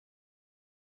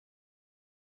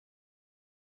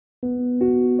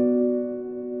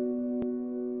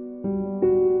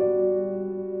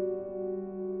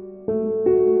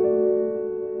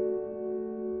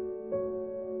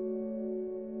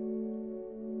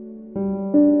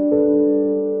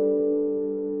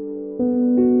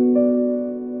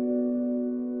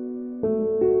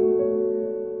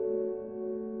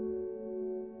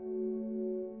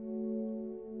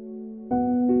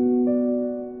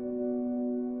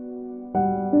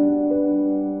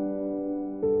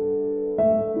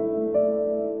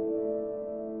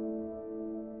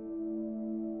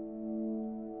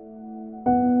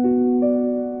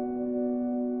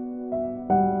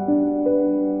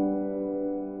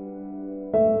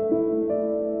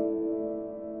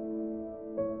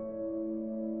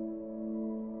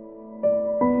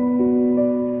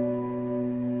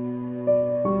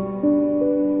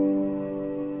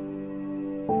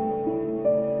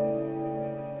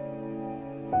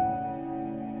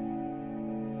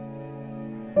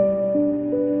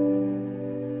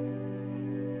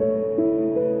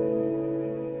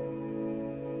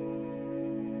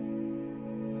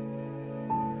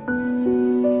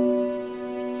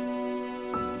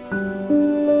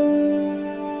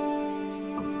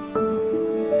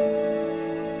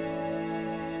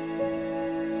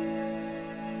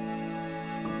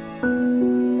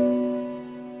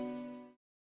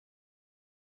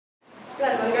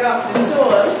Pleasant good afternoon to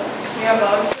all. We are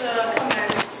about to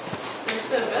commence the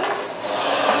service.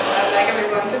 I'd like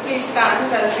everyone to please stand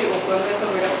as we open with a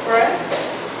word of prayer.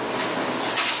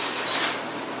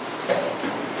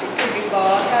 We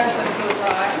bow our heads and close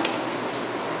our eyes.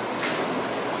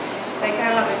 Thank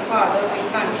you, loving Father, we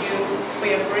thank you for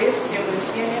your grace, your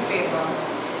mercy, and your favor.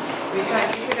 We thank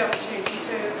you for the opportunity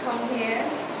to come here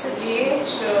today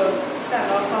to send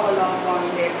off our loved one,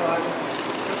 dear God.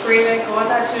 Pray that God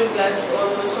that you bless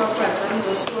all those who are present,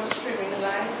 those who are streaming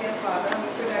live, dear Father. We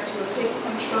pray that you will take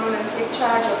control and take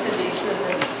charge of today's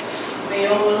service. May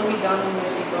your will be done in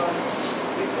mercy, God.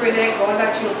 We pray that God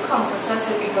that you will comfort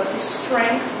us and give us the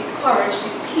strength, the courage,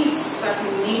 the peace that we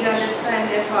need at this time,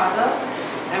 dear Father.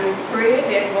 And we pray,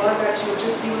 dear God, that you will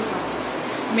just be with us.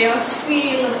 May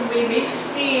we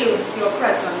feel your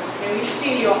presence. May we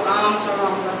feel your arms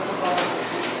around us, God.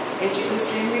 In Jesus'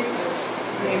 name we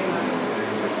pray. Amen.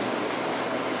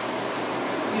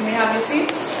 You may have your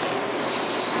seats.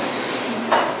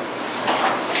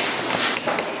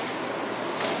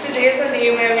 Today is a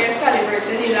day where we are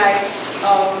celebrating the life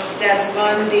of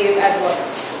Desmond Dave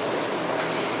Edwards,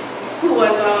 who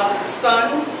was a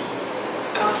son,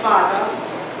 a father,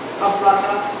 a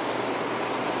brother,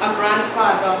 a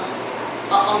grandfather,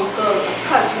 a uncle, a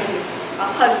cousin, a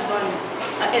husband,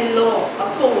 an in-law, a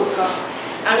co-worker.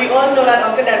 And we all know that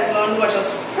Uncle Desmond was a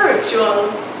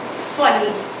spiritual,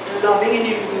 funny, loving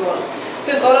individual.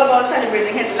 So it's all about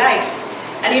celebrating his life.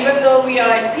 And even though we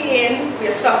are in pain, we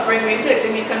are suffering, we're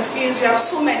hurting, we're confused, we have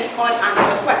so many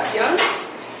unanswered questions,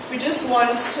 we just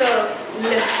want to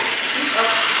lift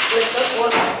us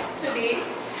all up today.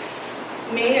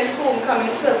 May his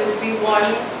homecoming service be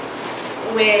one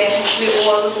where we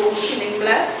all go feeling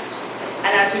blessed.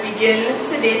 And as we begin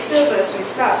today's service, we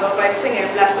start off by singing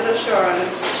Blessed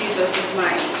Assurance, Jesus is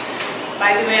Mine.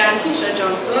 By the way, I'm Keisha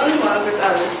Johnson, one of his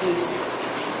eldest niece.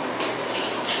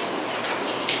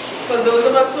 For those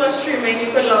of us who are streaming,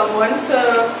 you can log on to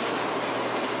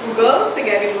Google to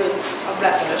get the words of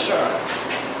Blessed Assurance.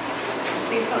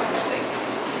 Please help me sing.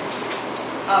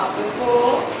 After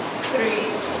 4, 3,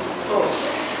 4.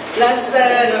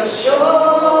 Blessed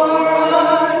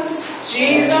assurance,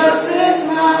 Jesus is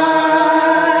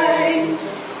mine.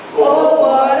 Oh,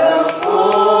 what a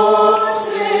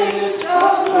foretaste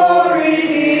of glory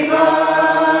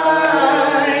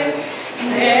divine,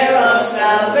 heir of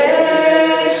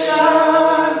salvation,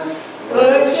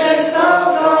 purchase of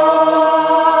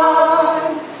God,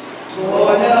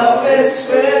 born of His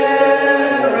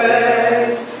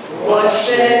Spirit, washed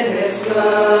in His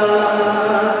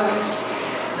blood.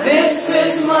 This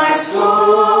is my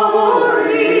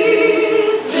story,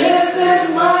 this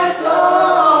is my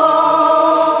song,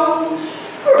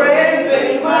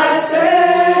 praising my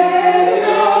Savior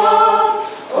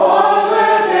all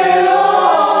the day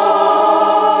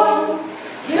long.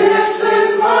 This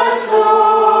is my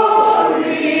story,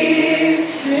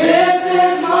 this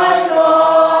is my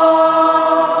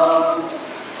song,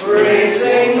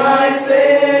 praising my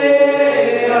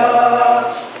Savior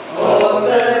all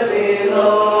the day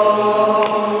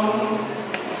long.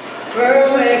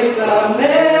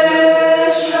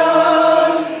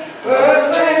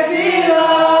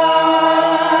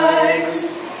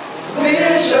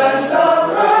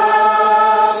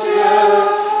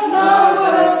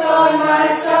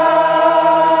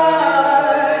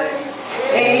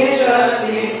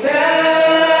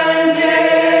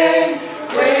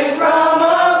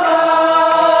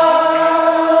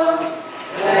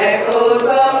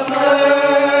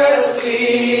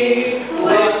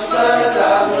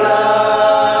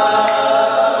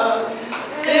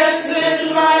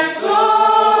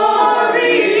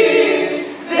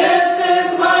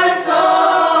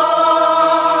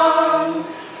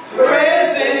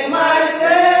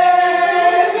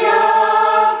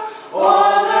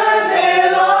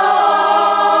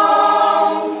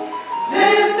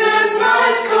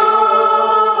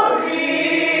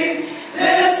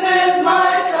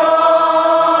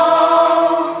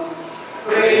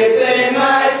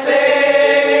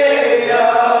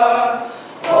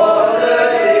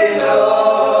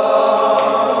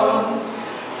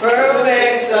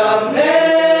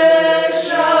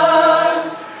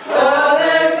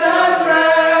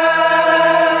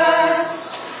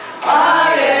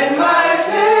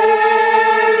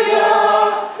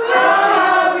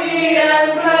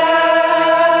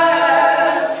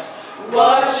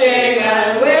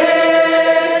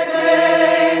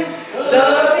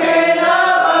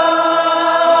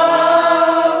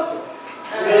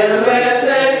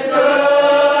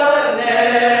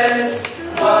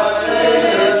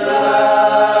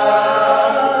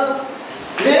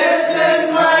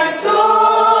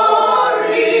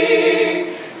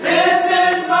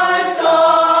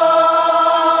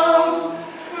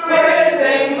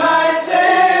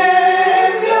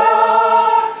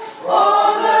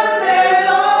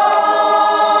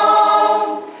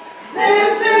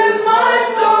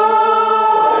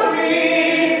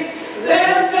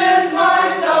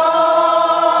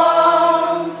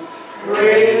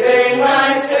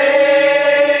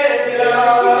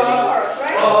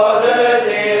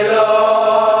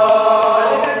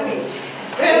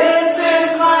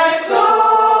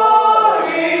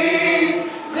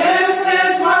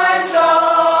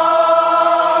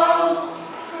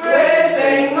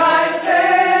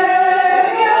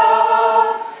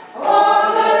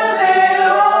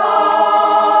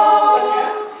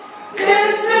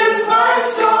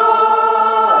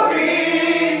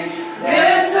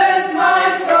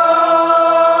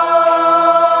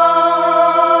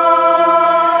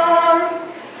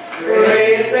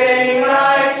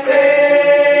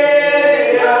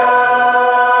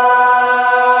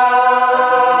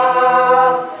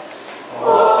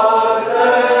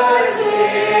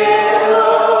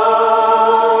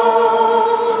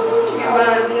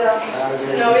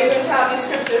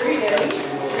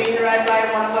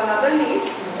 born of another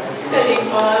niece,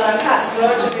 Khalifa Lancaster,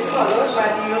 to be followed by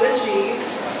the eulogy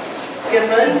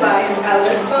given by his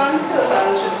eldest son,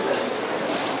 Couva Joseph.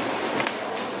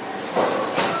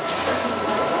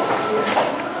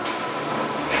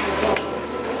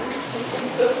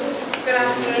 Good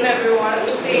afternoon, everyone.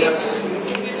 Today's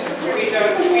scripture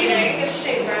reading is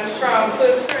taken from 1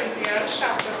 Corinthians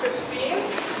chapter 15,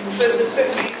 verses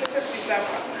 50 to 57.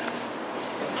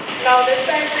 Now this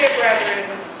I say,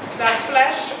 brethren, that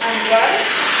flesh and blood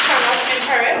cannot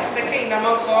inherit the kingdom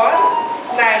of God,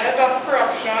 neither doth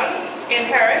corruption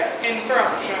inherit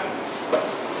incorruption.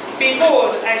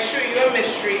 Behold, I show you a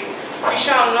mystery. We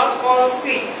shall not all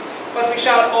sleep, but we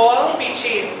shall all be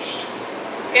changed.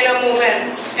 In a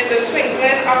moment, in the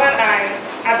twinkling of an eye,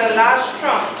 at the last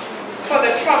trump, for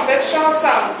the trumpet shall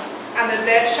sound, and the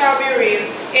dead shall be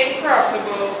raised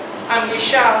incorruptible, and we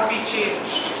shall be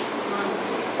changed.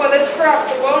 For this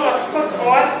corruptible must put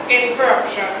on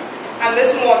incorruption, and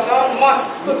this mortal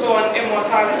must put on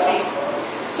immortality.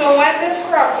 So when this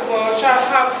corruptible shall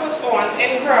have put on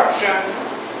incorruption,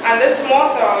 and this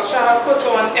mortal shall have put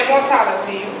on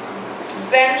immortality,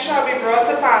 then shall be brought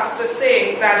to pass the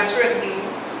saying that is written,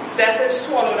 death is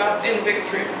swallowed up in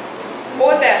victory.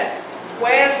 O death,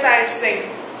 where is thy sting?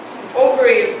 O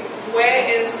grave, where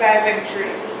is thy victory?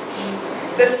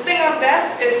 The sting of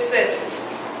death is sin,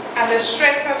 and the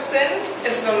strength of sin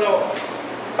is the law.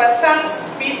 But thanks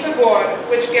be to God,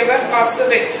 which giveth us the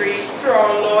victory through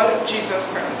our Lord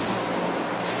Jesus Christ.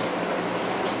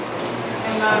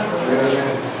 Amen.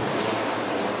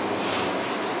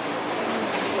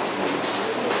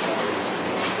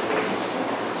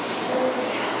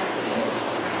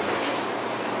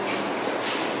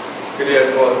 Good day,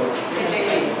 everyone.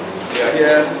 We are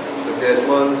here with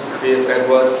Desmond's, Dave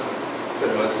Edwards,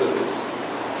 funeral service.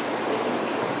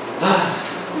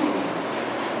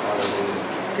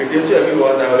 Good day to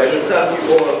everyone. I would like to thank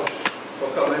you all for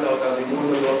coming out as we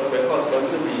mourn the loss of a husband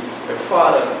to be, a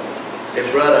father, a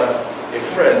brother, a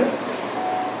friend.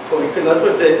 For we could not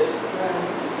predict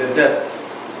the death.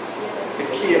 It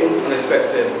came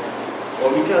unexpected. All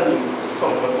we can do is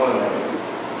comfort one another.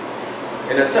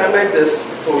 In a time like this,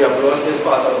 for we have lost a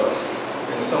part of us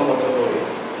in some other way.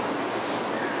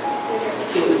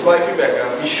 To his wife Rebecca,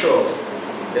 be sure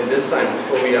in these times,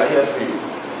 for we are here for you.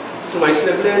 To my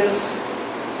siblings,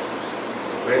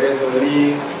 where there's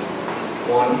only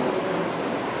one,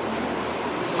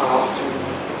 half, two,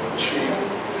 three,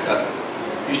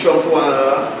 be strong for one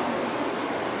another,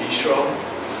 be strong,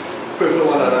 pray for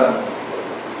one another.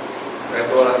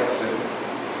 That's all I can say.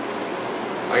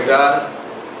 My dad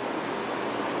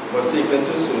was taken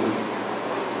too soon,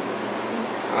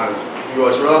 and he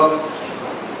was robbed,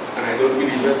 and I don't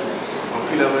believe it. I'm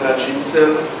feeling in a dream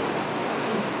still,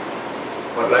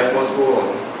 but life must go on.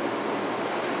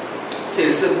 To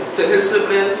his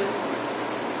siblings,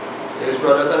 to his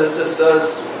brothers and his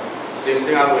sisters, same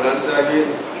thing I'm going to say again,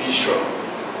 be strong.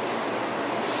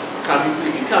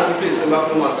 You can't replace him back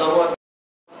no matter what.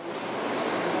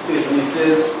 To his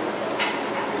nieces,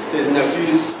 to his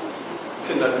nephews,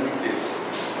 cannot be replaced.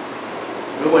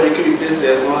 Nobody could replace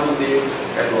Desmond, Dave,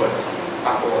 Edwards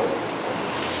at all.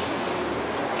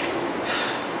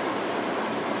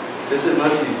 This is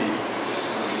not easy.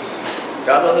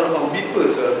 God was a complete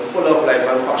person, full of life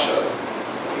and passion.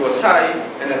 He was high,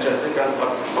 energetic, and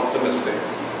optimistic.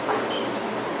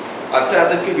 At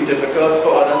times it could be difficult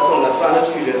for others to understand his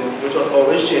feelings, which was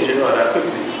always changing rather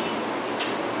quickly.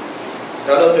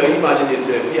 God was very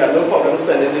imaginative. He had no problem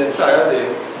spending the entire day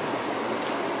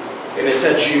in his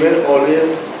head dreaming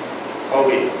always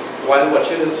away while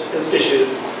watching his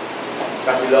fishes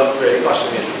that he loved very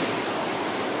passionately.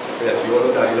 Yes, we all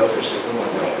know that he loved fishes no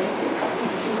matter what.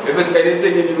 If it's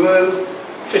anything in the world,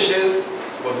 fishes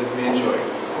was his main joy.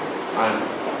 And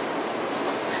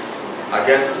I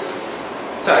guess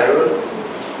Tyrone,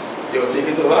 you'll take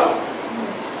it over?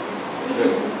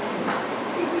 Good.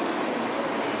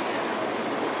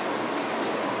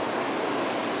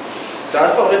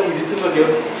 Dad found it easy to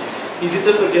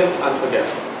forgive and forget.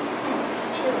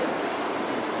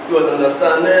 He was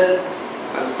understanding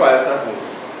and quiet at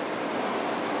most.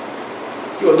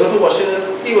 He was known for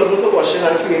washing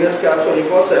and cleaning his car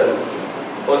 24/7,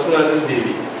 also known as his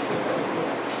baby.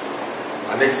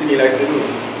 And next thing he liked to do,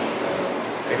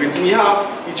 everything he have,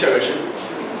 he cherished it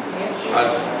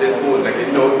as his own, like he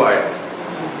didn't know buy it.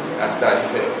 That's Daddy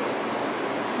Phil.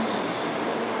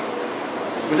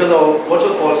 What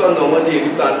was also a normal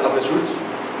daily plan of his routine.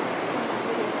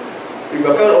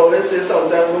 Rebecca would always say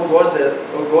sometimes, oh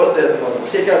God's Desmond,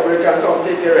 take a break and come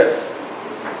take a rest.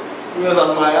 He was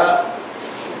admired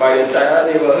by the entire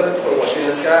neighborhood for washing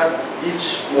his car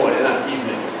each morning and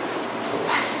evening. So,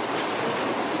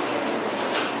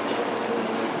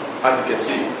 as you can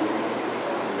see,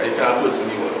 the kind of person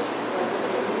he was.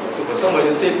 So for somebody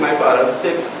to take my father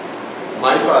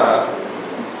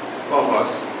from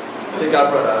us, take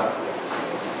our brother,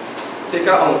 take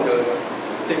our uncle,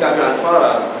 take our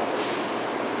grandfather,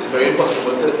 it's very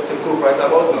impossible to cope right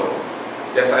about now.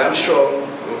 Yes, I am strong,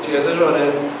 no tears are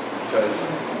running, because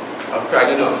I've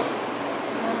cried enough.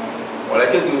 All I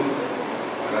can do,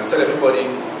 and I tell everybody,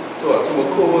 to my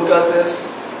co-workers this,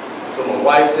 to my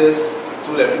wife this, to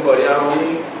everybody around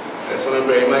me, I just want to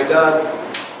bury my dad,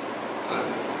 and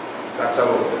that's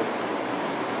about it.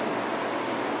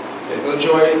 There's no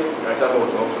joy right about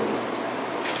now for me.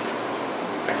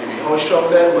 I can be how strong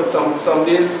then, but some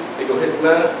days they go hit me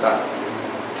that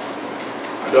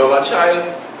I don't have a child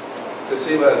to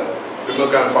say, well, with my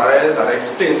grandfather is, and I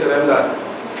explain to them that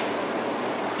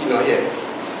he's not here.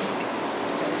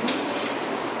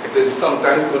 It is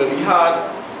sometimes going to be hard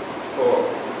for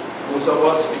most of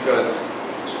us because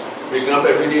waking up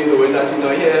every day knowing that he's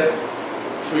not here,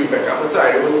 free back after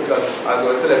Tyrone, because as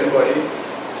well tell everybody,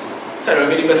 Tyrone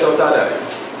made the best out of that.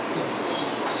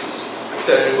 I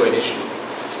tell everybody the truth.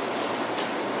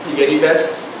 You get the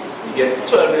best, you get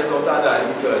 12 years out of that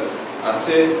because I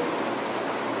say,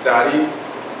 Daddy,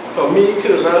 for me,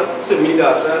 Couva, to me,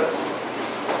 that's it.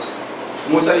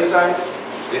 Most of the times,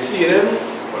 they see him,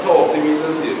 but how often we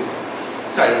see him?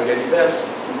 Tyrone get the best.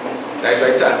 That's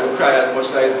why Tyrone will cry as much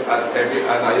as a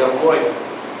young boy.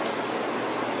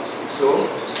 So,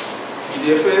 be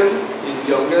there for him, he's the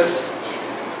youngest.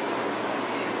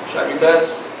 Try the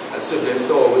best, and siblings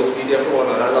to always be there for one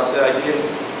another. I'll say again,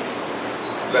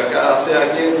 like I'll say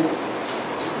again,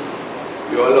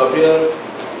 we all love you.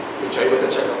 We try to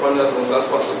check up on us as much as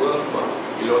possible, but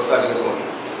we lost that in the morning.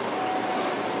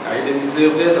 I didn't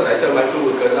deserve this, and I tell my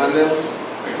co-workers and them,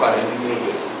 my father didn't deserve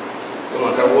this. No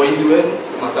matter what he doing,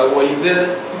 no matter what he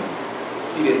did,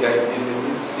 he didn't die. He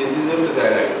didn't deserve to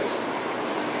die like this.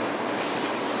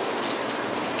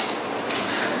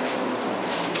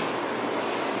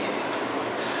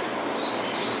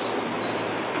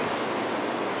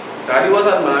 Daddy was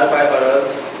admired by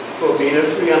others for being a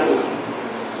free and open,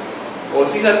 or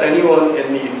see that anyone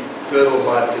in need, good or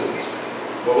bad terms.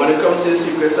 But when it comes to his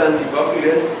secrets and deeper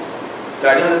feelings,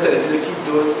 Daddy has a tendency to keep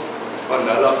those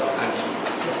under lock and key,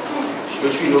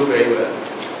 which we know very well.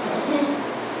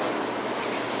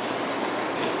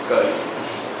 Because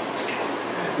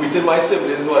meeting my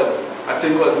siblings was, I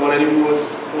think, was one of the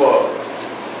most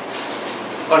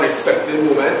unexpected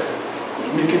moments.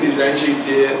 Making design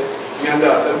GTA, me and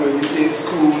Dad said when we see in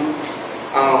school.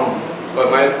 But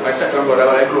my second brother,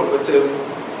 when I grew up with him,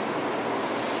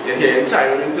 he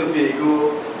Tyrone in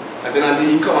Tobago, and then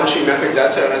he come and show me a picture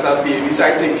of Tyrone as a baby, so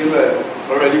I thinking, well,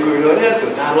 what really going on here? So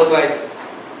that was like,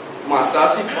 master of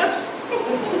secrets.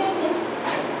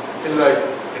 It's like,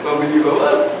 it's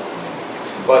unbelievable.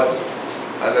 But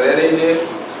at the end of the day,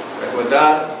 that's my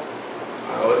dad. I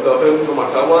always love him no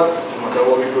matter what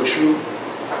we go through.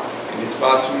 In these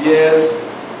past few years,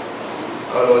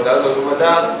 I love that's all my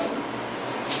dad.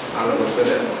 I look up to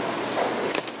them.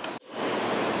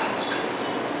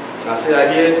 I say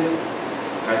again,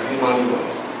 I see the man he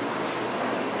was.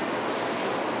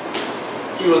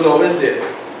 He was always there.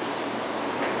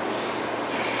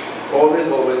 Always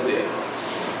there.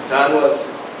 Dad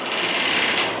was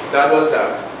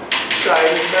that. He tried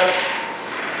his best.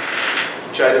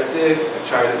 He tried to stay. He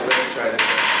tried his best. He tried his best.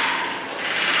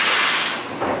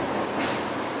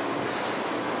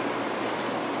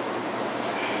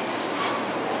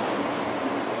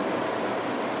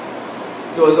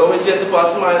 He was always here to put a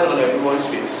smile on everyone's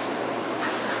face.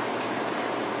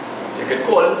 You could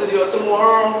call him today or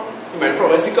tomorrow. He might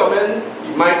promise he come in.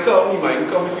 He might come. He might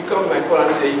come. If he come, he might call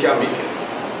and say he can't make it.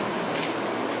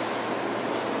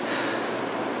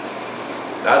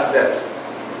 That's that.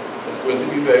 It's going to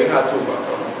be very hard to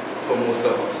overcome for most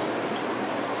of us.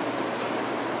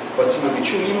 But he will be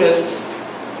truly missed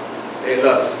a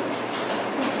lot.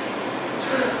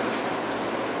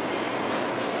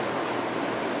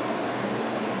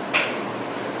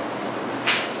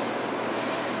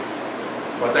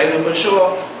 But I know for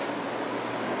sure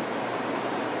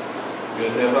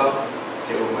you'll never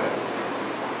get over it,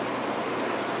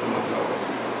 no matter what.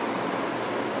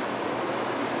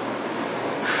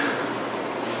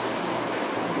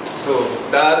 So,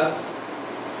 Dad,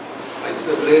 my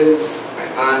siblings, my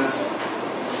aunts,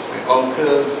 my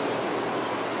uncles,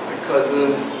 my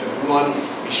cousins, everyone,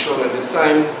 be strong at this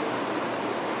time.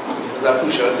 This is a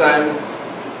crucial time.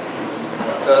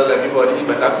 Tell everybody you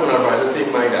better come around to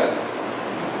take my dad.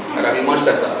 I can be much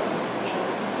better.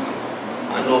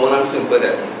 And normal and simple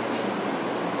then.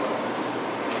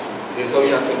 This is how we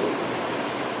have to do.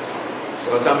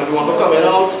 So thank everyone for coming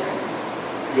out.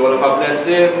 You all have a blessed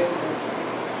day.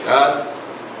 God,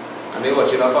 and they're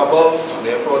watching up above, and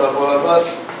they're proud of all of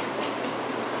us.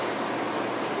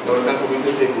 Now it's time for me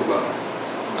to take over.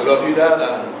 I love you, Dad,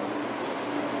 and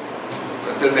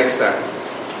until next time.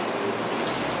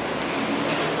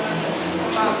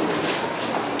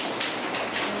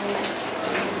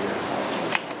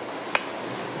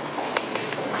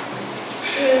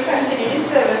 We'll continue this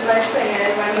service by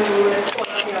singing When the Road is Full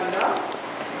of Yonder.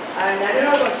 And I don't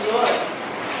know about you all,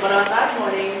 but on that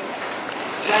morning,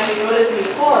 when the road is being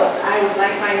called, I would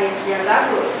like my name to be on that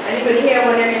road. Anybody here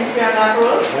want their name to be on that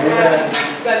road? Yes.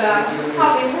 Because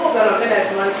happy program of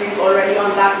Desmond seems already on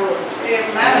that road.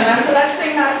 Amen. And so let's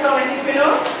sing that song, and if you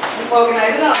know, we're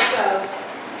organizing ourselves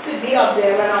to be up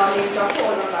there when our names are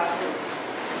called on that road.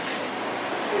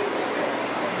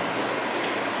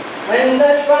 When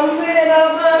the trumpet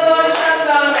of the Lord shall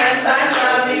sound, and time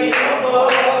shall be no more,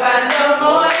 and the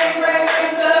morning breaks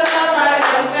into the light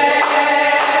of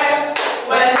fair.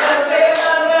 When the sail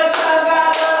of the shall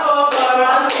gather over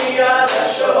on the other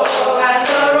shore, and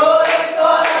the road is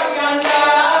full of yonder,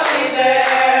 I'll be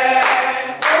there.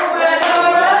 When the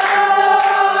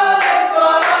road is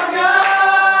full of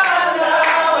yonder,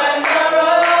 when the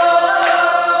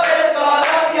road is full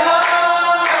of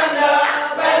yonder,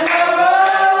 when the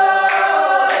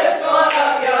road is full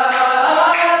of yonder.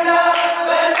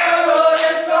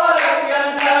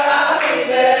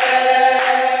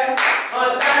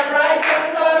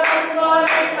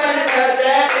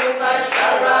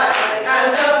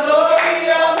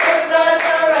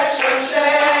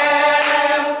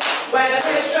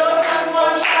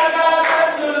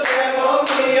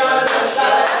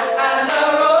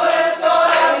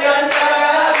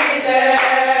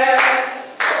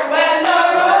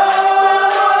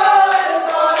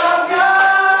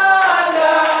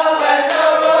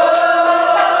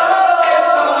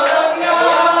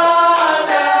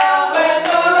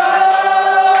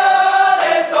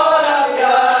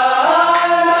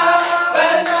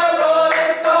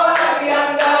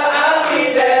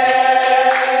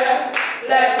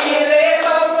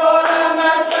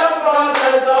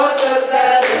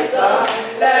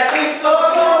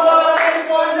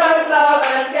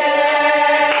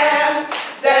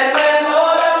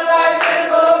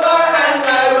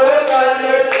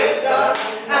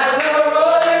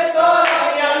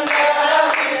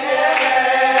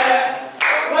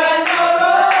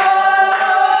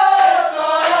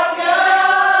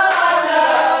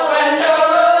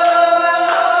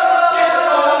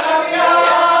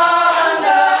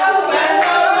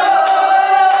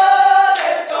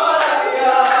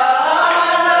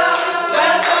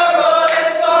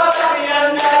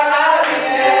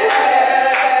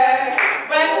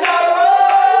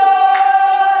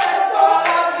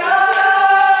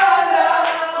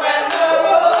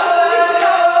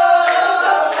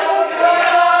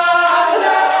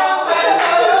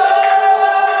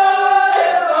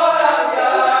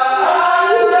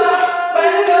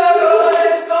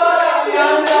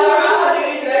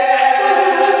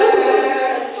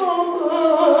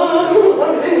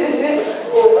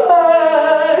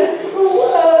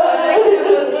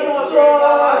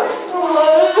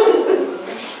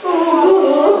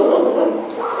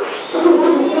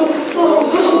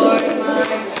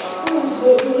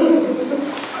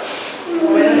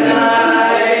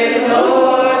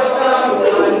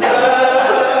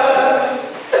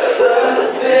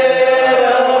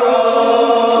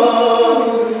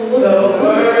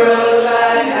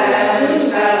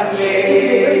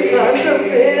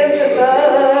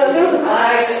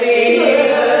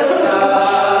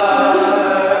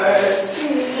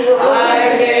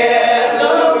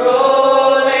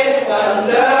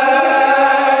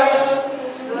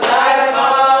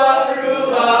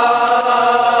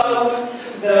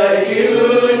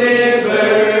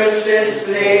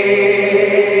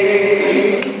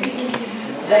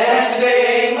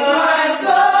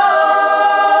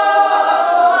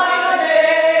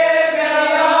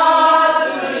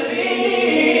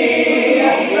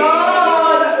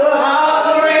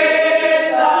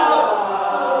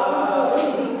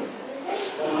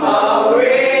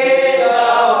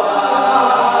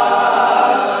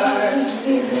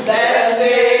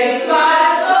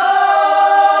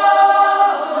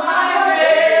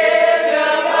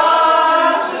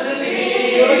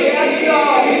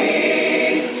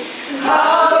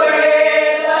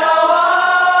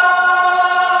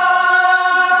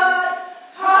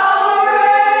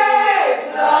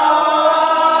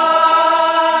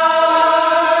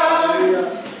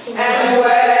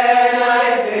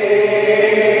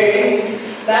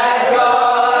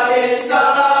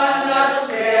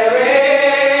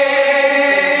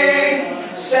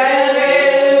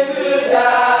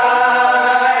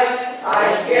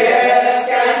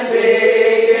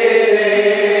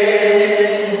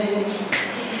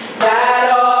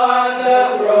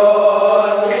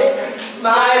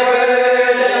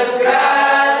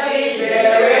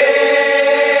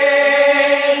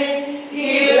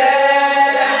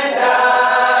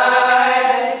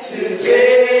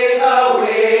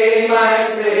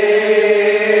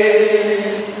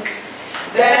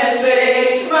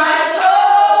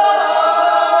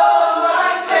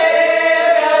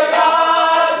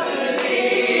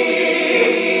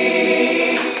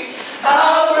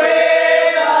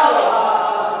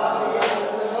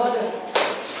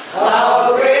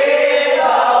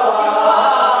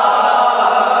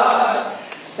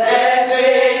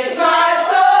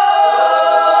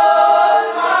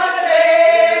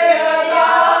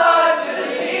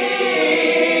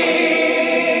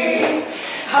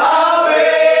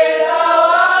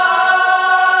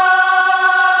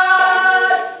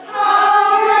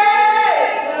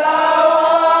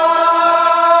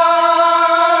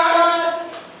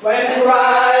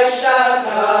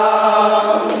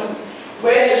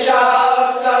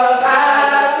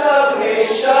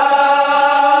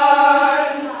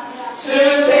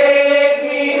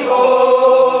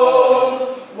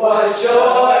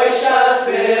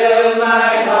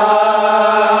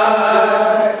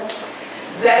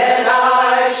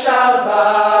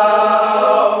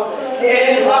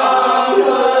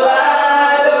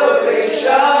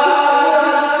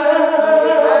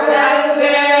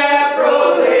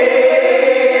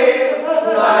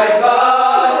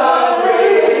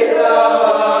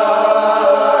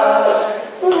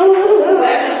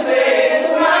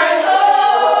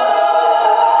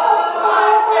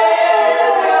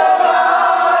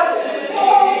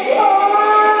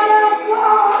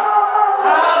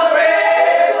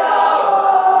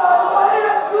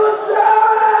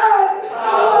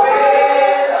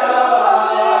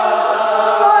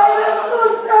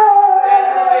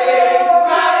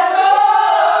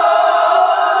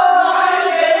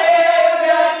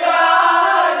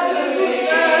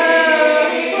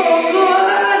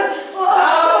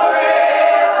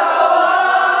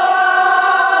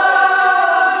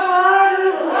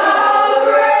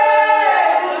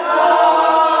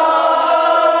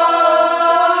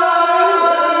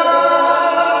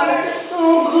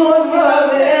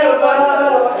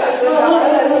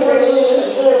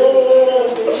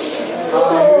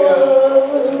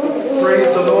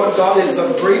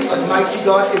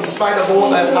 God in spite of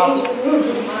all that's happened.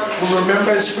 We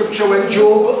remember in scripture when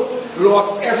Job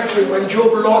lost everything, when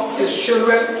Job lost his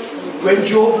children, when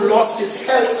Job lost his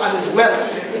health and his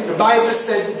wealth. The Bible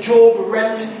said Job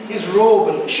rent his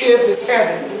robe, shaved his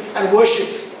head and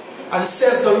worshiped, and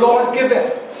says, the Lord give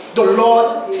it, the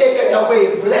Lord take it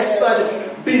away.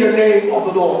 Blessed be the name of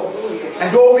the Lord.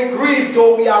 And though we grieve,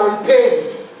 though we are in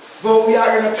pain, though we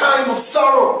are in a time of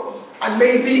sorrow, and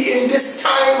maybe in this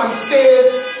time and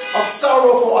phase of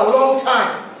sorrow for a long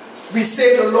time, we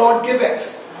say the Lord give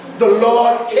it, the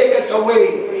Lord take it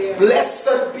away.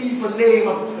 Blessed be the name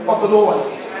of the Lord.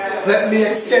 Let me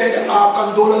extend our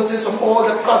condolences from all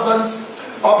the cousins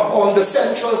up on the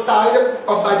central side,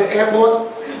 up by the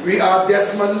airport. We are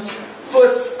Desmond's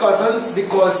first cousins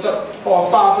because our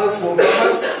fathers were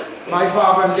brothers. My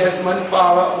father and Desmond's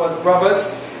father was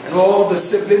brothers, and all the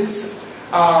siblings,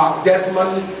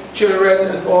 Desmond children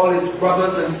and all his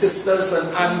brothers and sisters and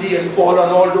Andy and Paul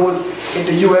and all those in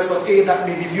the US of A that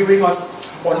may be viewing us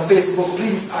on Facebook,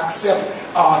 please accept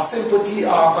our sympathy,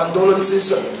 our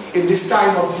condolences in this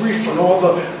time of grief, and all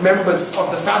the members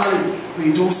of the family.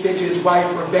 We do say to his wife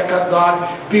Rebecca,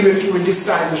 God be with you in this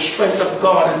time, the strength of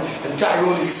God, and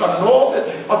Tyrone his son, and all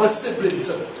the other siblings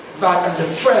that, and the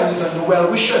friends and the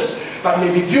well-wishers that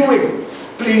may be viewing.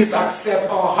 Please accept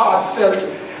our heartfelt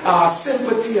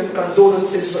sympathy and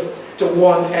condolences to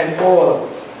one and all.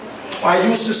 I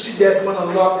used to see Desmond a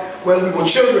lot when we were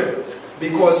children,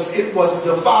 because it was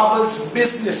the father's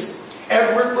business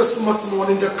every Christmas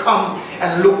morning to come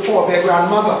and look for their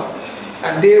grandmother.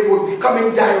 And they would be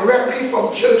coming directly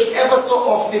from church ever so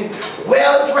often,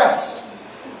 well dressed.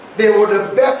 They were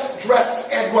the best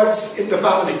dressed Edwards in the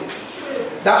family.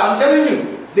 That I'm telling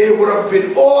you, they would have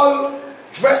been all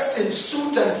dressed in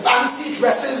suit and fancy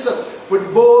dresses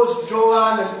with bows,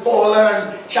 Joanne and Paula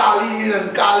and Charlene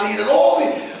and Carlene and all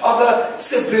the other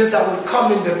siblings that would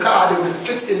come in the car. They would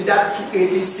fit in that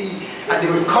 280C and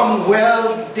they would come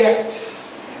well decked.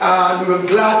 And we were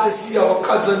glad to see our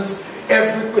cousins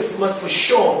every Christmas for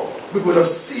sure. We would have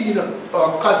seen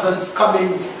our cousins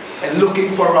coming and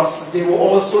looking for us. They were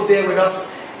also there with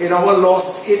us in our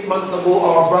loss 8 months ago.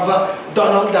 Our brother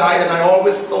Donald died, and I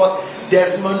always thought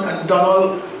Desmond and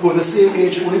Donald were the same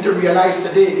age, only to realize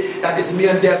today that it's me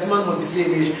and Desmond was the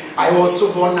same age. I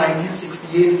also born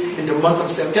 1968 in the month of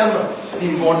September.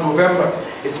 He born November.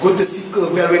 It's good to see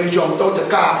Curvell when he jumped out the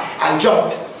car. I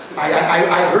jumped.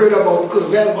 I heard about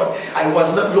Couva, but I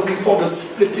was not looking for the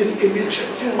splitting image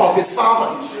of his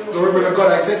father. Glory to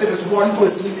God. I said, if it's one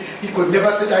person, he could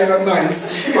never sit down on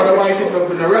mines. Otherwise, he would have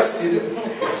been arrested.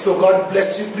 So God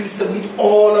bless you. Pleased to meet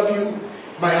all of you.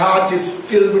 My heart is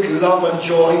filled with love and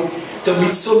joy to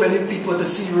meet so many people, to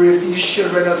see Rafi's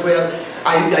children as well.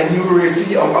 I knew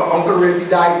Rafi, Uncle Rafi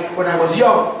died when I was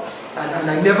young. And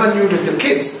I never knew the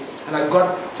kids. And I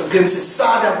got to glimpse. It's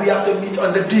sad that we have to meet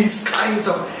under these kinds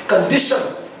of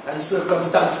conditions and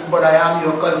circumstances, but I am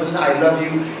your cousin. I love you,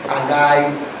 and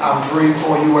I am praying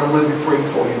for you and will be praying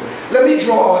for you. Let me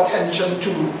draw our attention to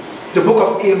the book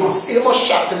of Amos. Amos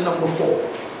chapter number 4.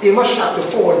 Amos chapter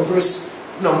 4 and verse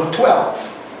number 12.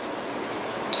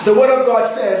 The word of God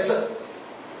says,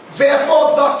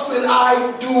 "Therefore thus will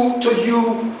I do to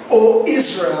you, O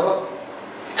Israel,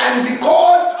 and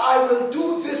because I will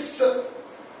do this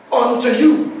unto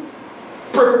you,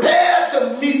 prepare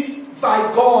to meet thy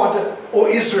God, O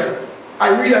Israel." I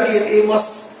read again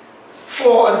Amos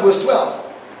 4 and verse 12.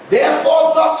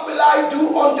 "Therefore thus will I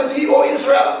do unto thee, O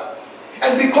Israel,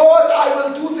 and because I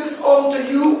will do this unto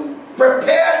you,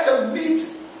 prepare to meet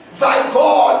thy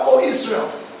God, O Israel."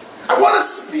 I want to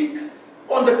speak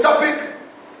on the topic,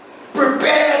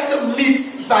 prepare to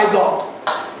meet thy God.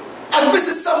 And this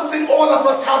is something all of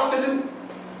us have to do.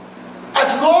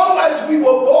 As long as we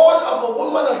were born of a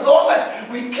woman, as long as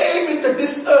we came into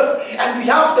this earth and we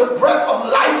have the breath of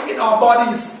life in our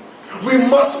bodies, we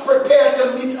must prepare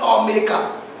to meet our Maker.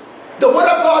 The word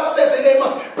of God says in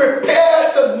Amos,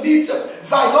 prepare to meet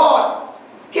thy God.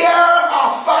 Here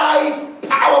are 5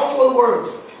 powerful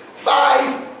words.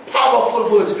 5 powerful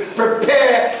words.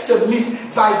 Prepare to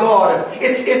meet thy God.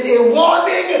 It is a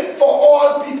warning for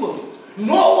all people.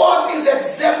 No one is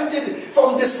exempted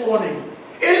from this warning.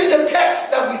 In the text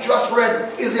that we just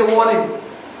read is a warning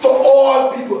for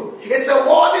all people. It's a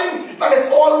warning that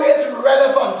is always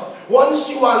relevant. Once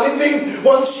you are living,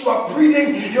 once you are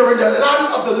breathing, you're in the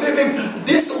land of the living.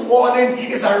 This warning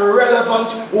is a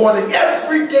relevant warning.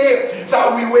 Every day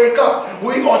that we wake up,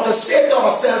 we ought to say to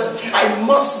ourselves, I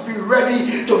must be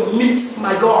ready to meet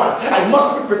my God. I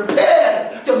must be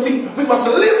prepared to meet. We must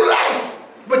live life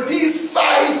with these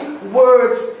 5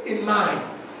 words in mind.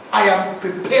 I am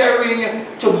preparing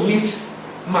to meet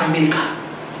my Maker.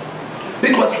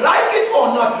 Because like it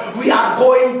or not, we are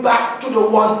going back to the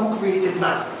one who created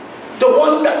man. The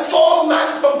one that formed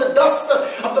man from the dust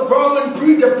of the ground and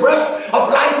breathed the breath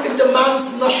of life into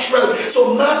man's nostril.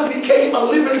 So man became a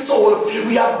living soul.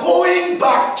 We are going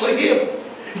back to him.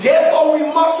 Therefore we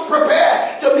must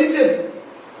prepare to meet him.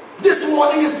 This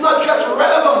warning is not just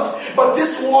relevant, but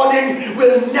this warning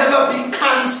will never be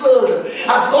cancelled.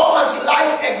 As long as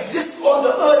life exists on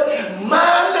the earth,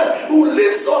 man who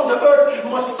lives on the earth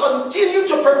must continue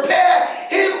to prepare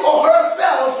him or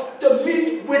herself to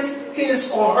meet with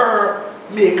his or her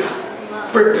Maker.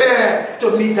 Prepare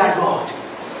to meet thy God.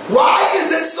 Why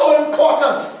is it so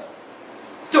important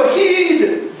to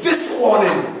heed this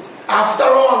warning? After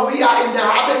all, we are in the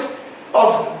habit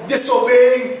of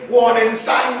disobeying warning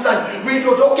signs, and we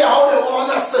don't care how they warn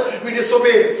us, we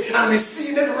disobey. And we've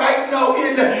seen it right now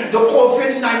in the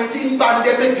COVID-19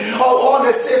 pandemic, how all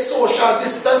they say social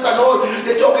distance and all,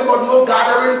 they're talking about no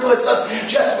gathering persons,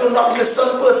 just will not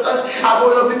listen persons,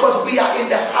 because we are in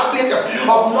the habit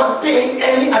of not paying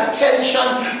any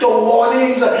attention to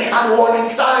warnings and warning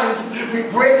signs. We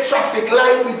break traffic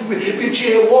light, we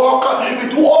jaywalk, we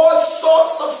do all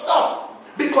sorts of stuff,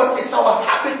 because it's our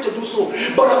habit to do so.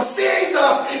 But I'm saying to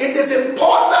us, it is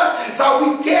important that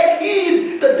we take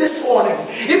heed to this warning.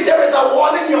 If there is a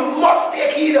warning you must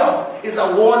take heed of, it's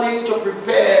a warning to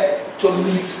prepare to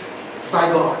meet thy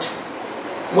God.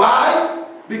 Why?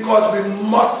 Because we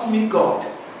must meet God.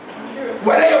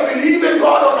 Whether you believe in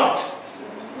God or not,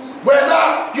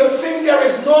 whether you think there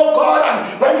is no God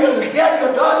and when you're dead,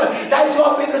 you're done, that's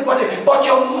your business, but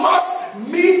you must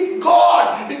meet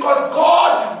God, because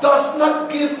God does not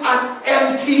give an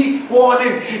empty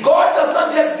warning. God does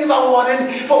not just give a warning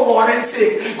for warning's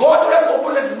sake. God does not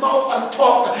open his mouth and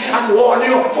talk and warn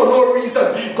you for no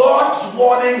reason. God's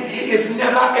warning is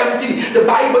never empty. The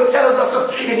Bible tells us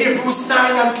in Hebrews 9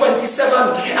 and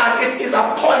 27, and it is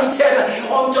appointed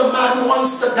unto man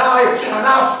once to die, and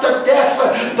after death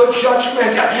the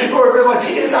judgment.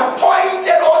 It is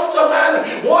appointed unto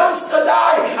man once to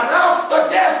die, and after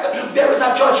death there is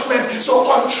a judgment. So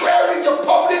contrary to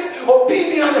public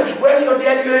opinion, when you're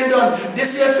dead, you ain't done.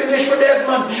 This year finished for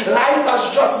Desmond. Life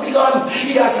has just begun.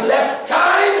 He has left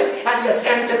time and he has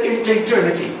entered into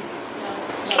eternity.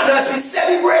 And as we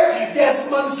celebrate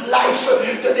Desmond's life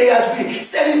today as we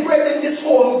celebrate in this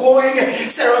homegoing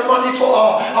ceremony for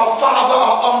our father,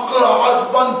 our uncle, our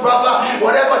husband, brother,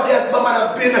 whatever Desmond might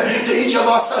have been to each of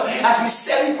us. As we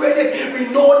celebrate it,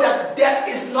 we know that death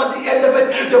is not the end of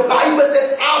it. The Bible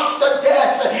says after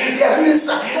death there is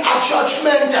a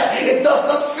judgment. It does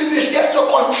not finish. Yes, so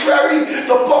contrary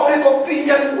to public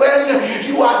opinion, when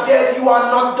you are dead, you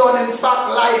are not done. In fact,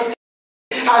 life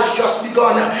has just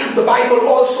begun. The Bible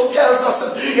also tells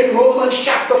us in Romans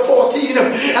chapter 14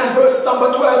 and verse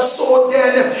number 12, so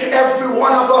then every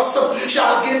one of us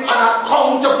shall give an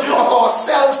account of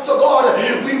ourselves to God.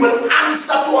 We will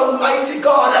answer to Almighty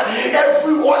God.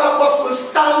 Every one of us will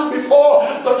stand before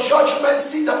the judgment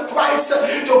seat of Christ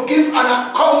to give an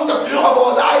account of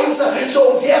our lives.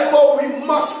 So therefore we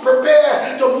must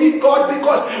prepare to meet God,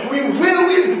 because we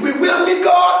will meet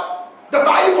God. The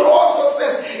Bible also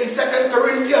says in 2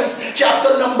 Corinthians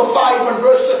chapter number 5 and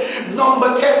verse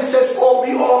number 10 says, for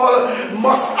we all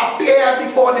must appear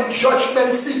before the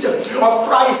judgment seat of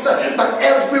Christ, that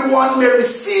everyone may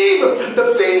receive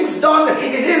the things done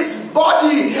in his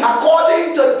body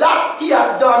according to that he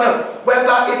had done,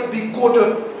 whether it be good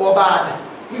or bad.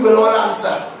 We will all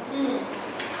answer.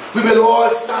 We will all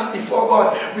stand before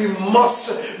God. We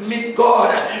must meet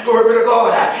God. Glory be to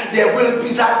God. There will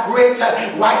be that great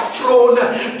white throne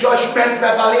judgment.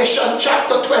 Revelation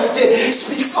chapter 20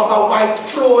 speaks of a white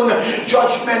throne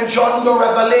judgment. John the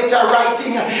Revelator,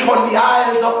 writing on the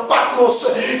Isles of Patmos,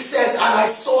 says, and I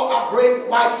saw a great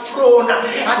white throne,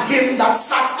 and him that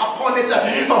sat upon it,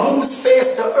 from whose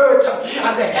face the earth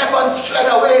and the heaven fled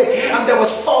away, and there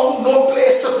was found no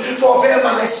place for them.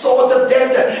 And I saw the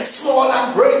dead, small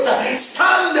and great,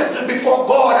 stand before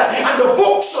God, and the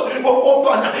books were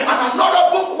open, and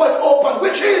another book was open,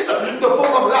 which is the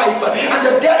book of life, and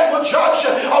the dead were judged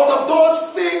out of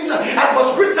those things that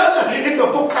was written in the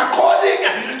books according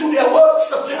to their works.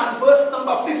 And verse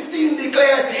number 15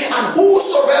 declares, and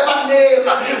whosoever name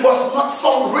was not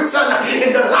found written in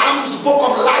the Lamb's book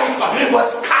of life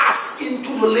was cast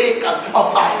into the lake of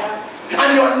fire.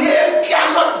 And your name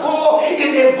cannot go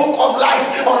in a book of life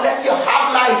unless you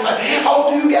have life.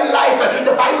 How do you get life?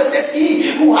 The Bible says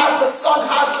he who has the Son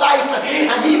has life,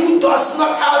 and he who does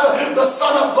not have the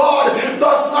Son of God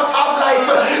does not have life.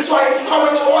 So I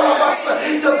encourage all of us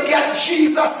to get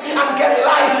Jesus and get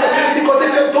life, because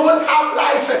if you don't have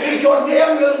life, your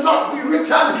name will not be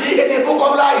written in a book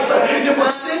of life. You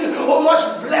could sing how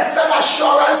much blessed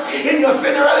assurance in your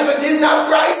funeral. If you didn't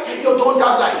have Christ, you don't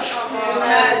have life.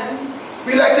 Amen.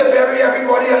 We like to bury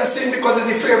everybody and sing because it's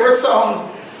the favorite song.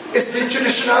 It's the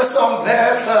traditional song.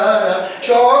 Blessed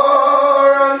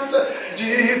assurance,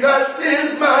 Jesus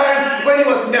is mine, when he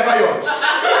was never yours.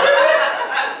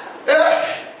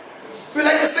 Yeah. We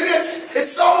like to sing it. It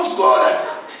sounds good,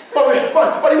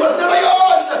 but it was never yours.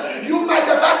 You might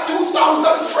have had 2,000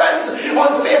 friends on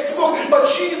Facebook, but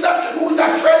Jesus, who is a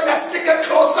friend that sticks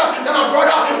closer than a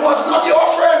brother, was not your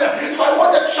friend. So I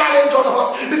want to challenge all of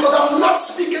us, because I'm not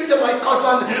speaking to my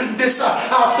cousin this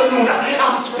afternoon.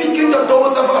 I'm speaking to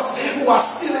those of us who are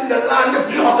still in the land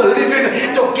of the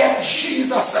living to get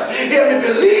Jesus. Hear me,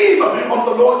 believe on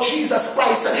the Lord Jesus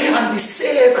Christ and be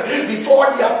saved before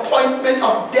the appointment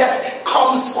of death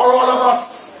comes for all of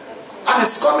us. And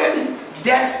it's coming.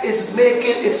 Death is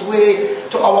making its way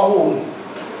to our home.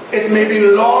 It may be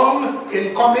long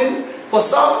in coming for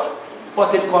some,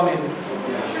 but it's coming.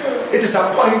 It is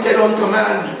appointed unto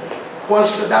man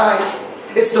once to die.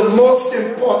 It's the most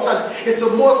important. It's the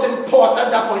most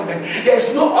important appointment. There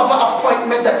is no other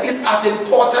appointment that is as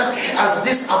important as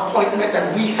this appointment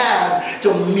that we have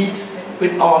to meet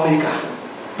with our Maker.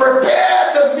 Prepare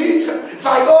to meet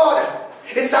thy God.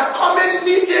 It's a common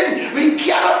meeting. We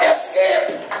cannot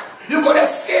escape. You could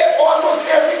escape almost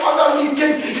every other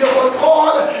meeting. You could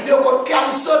call, you could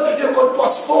cancel, you could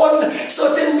postpone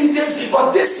certain meetings,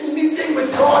 but this meeting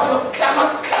with God, you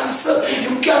cannot cancel,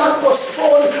 you cannot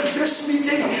postpone this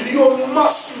meeting. You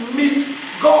must meet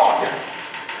God.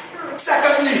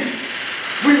 Secondly,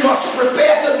 we must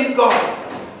prepare to meet God.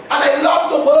 And I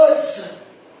love the words.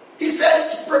 He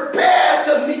says, prepare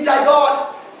to meet thy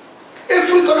God.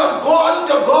 If we could have gone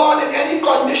to God in any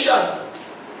condition,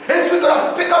 if we could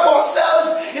have picked up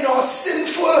ourselves in our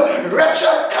sinful,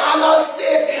 wretched, carnal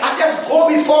state and just go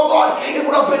before God, it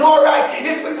would have been all right.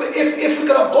 If we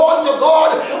could have gone to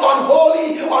God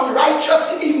unholy,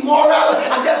 unrighteous, immoral,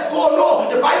 and just go,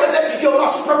 no. The Bible says you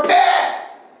must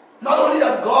prepare. Not only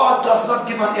that God does not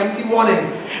give an empty warning,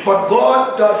 but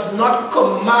God does not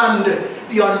command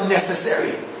the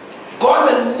unnecessary.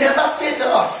 God will never say to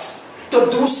us to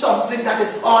do something that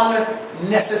is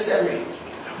unnecessary.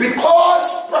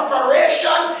 Because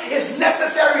preparation is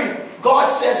necessary, God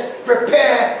says,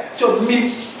 prepare to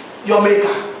meet your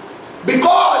Maker.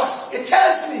 Because it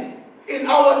tells me, in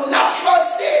our natural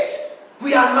state,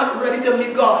 we are not ready to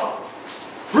meet God.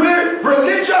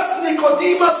 Religious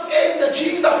Nicodemus came to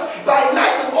Jesus by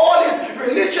night with all his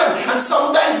religion, and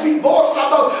sometimes we boast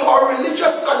about our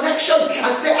religious connection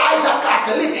and say, I's a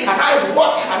Catholic, and I's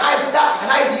what, and I's that, and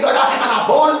I's the other, and I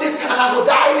born this, and I go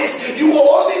die this. You were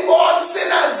only born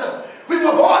sinners. We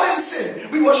were born in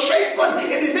sin. We were shapen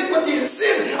in iniquity and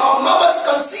sin. Our mothers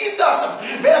conceived us.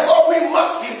 Therefore we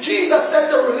must, Jesus said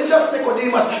to religious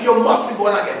Nicodemus, you must be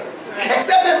born again.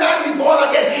 Except a man be born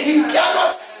again, he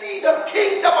cannot see the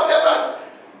kingdom of heaven.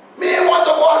 May want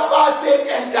to go as far as saying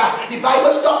enter. The Bible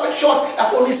stopped it short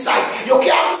at only sight. You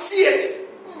can't see it.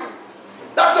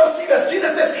 That's how serious.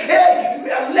 Jesus says, hey,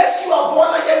 unless you are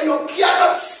born again, you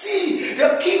cannot see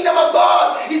the kingdom of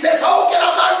God. He says, how can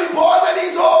a man be born when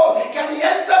he's old? Can he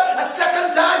enter a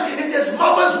second time into his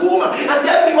mother's womb and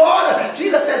then be born?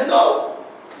 Jesus says, no.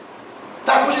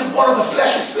 That which is born of the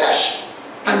flesh is flesh,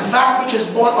 and that which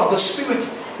is born of the Spirit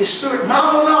is spirit.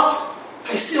 Marvel not,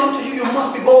 I say unto you, you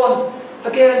must be born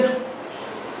again.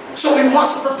 So we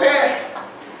must prepare.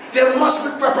 There must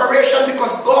be preparation,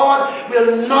 because God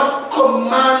will not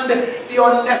command the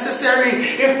unnecessary.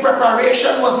 If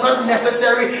preparation was not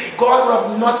necessary, God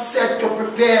would have not said to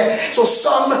prepare. So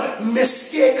some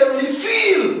mistakenly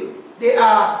feel they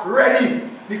are ready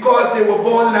because they were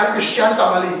born in a Christian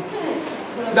family.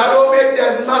 That don't make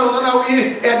Desmond or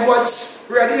we Edwards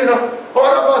ready, you know.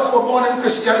 All of us were born in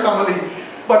Christian family,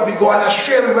 but we go on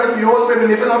astray. We went we own way. We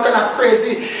live in all kind of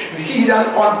crazy, heathen,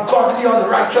 ungodly,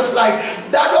 unrighteous life.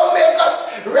 That don't make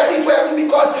us ready for heaven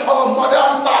because our mother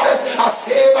and fathers are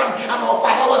saved and our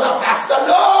father was a pastor.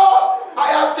 No!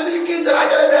 I have 3 kids and I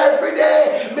tell them every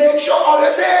day, make sure all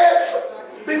are safe.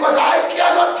 Because I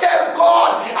cannot tell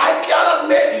God, I cannot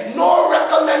make no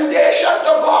recommendation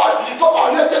to God for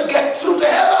all you to get through to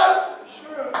heaven.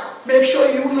 Make sure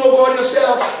you know God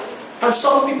yourself. And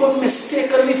some people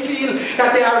mistakenly feel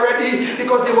that they are ready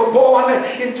because they were born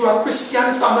into a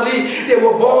Christian family. They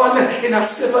were born in a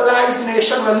civilized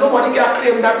nation. Well, nobody can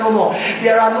claim that no more.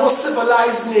 There are no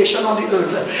civilized nation on the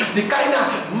earth. The kind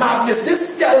of madness,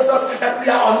 this tells us that we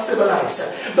are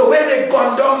uncivilized. The way they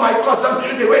gunned down my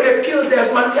cousin, the way they killed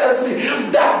Desmond tells me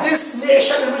that this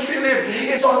nation in which we live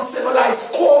is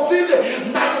uncivilized.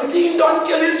 COVID-19 done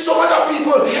killing so much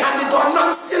people, and the gunmen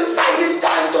still finding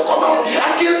time to come out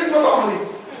and kill people.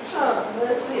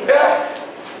 Yeah.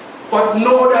 But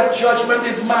know that judgment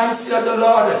is mine, said the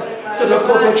Lord to the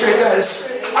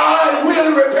perpetrators. I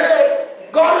will repay.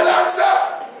 God will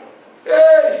answer.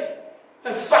 Hey.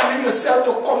 And finding yourself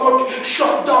to come out,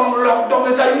 shut down, lock down,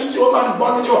 as I used to, man,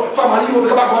 born with your family, you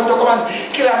come and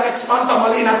kill our next man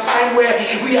family in a time where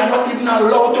we are not even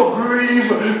allowed to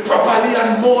grieve properly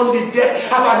and mourn the dead.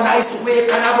 Have a nice wake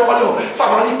and have all your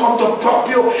family come to prop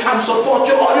you and support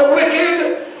you. All your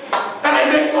wicked. And I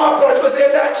make no approach for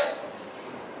saying that.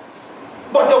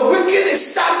 But the wicked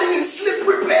is standing in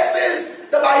slippery places.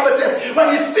 The Bible says, when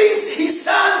he thinks he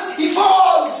stands, he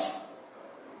falls.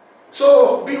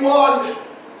 So be warned.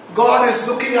 God is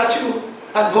looking at you,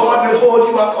 and God will hold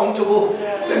you accountable.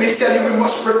 Let me tell you, we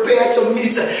must prepare to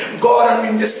meet God, and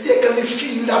we mistakenly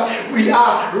feel that we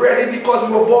are ready because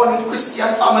we were born in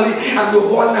Christian family and we were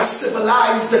born in a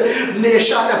civilized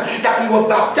nation, that we were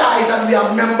baptized and we are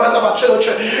members of a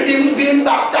church. Even being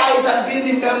baptized and being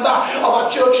a member of a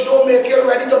church don't make you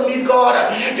ready to meet God.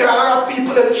 There are a lot of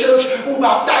people in church who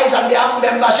baptize and they have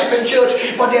membership in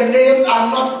church, but their names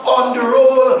are not on the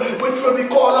roll which will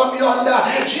be called up yonder.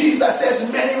 Jesus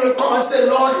says, many will come and say,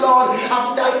 Lord, Lord,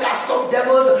 haven't I cast out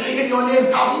devils in your name?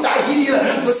 Haven't I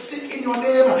healed the sick in your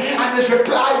name? And his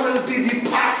reply will be,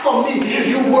 depart from me,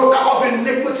 you worker of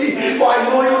iniquity, for I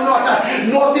know you not.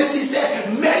 Notice he says,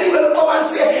 many will come and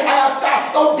say, I have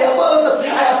cast out devils,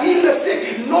 I have healed the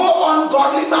sick. No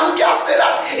ungodly man can say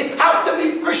that. It have to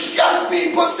be Christian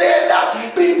people saying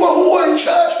that. People who are in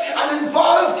church and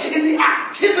involved in the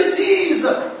activities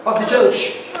of the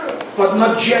church, but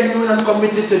not genuine and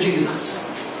committed to Jesus.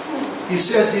 He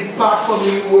says, depart from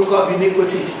me, you worker of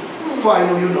iniquity, for I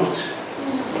know you not.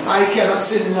 I cannot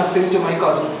say nothing to my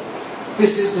cousin.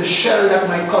 This is the shell that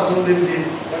my cousin lived in.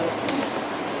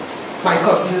 My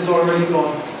cousin is already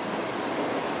gone.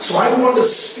 So I want to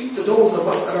speak to those of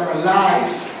us that are alive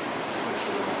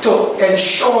to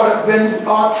ensure that when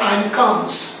our time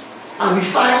comes and we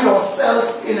find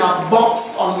ourselves in a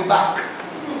box on the back,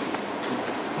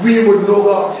 we would know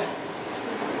God.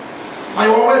 I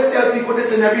always tell people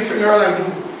this in every funeral I do.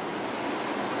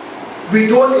 We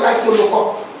don't like to look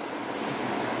up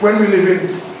when we live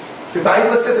in. The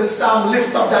Bible says in Psalm,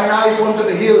 lift up thine eyes unto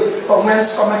the hill, from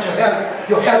whence cometh your help.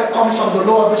 Your help comes from the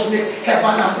Lord, which makes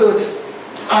heaven and earth.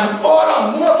 And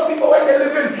most people, when they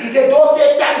live in, they don't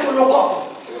take time to look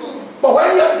up. But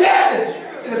when you're dead,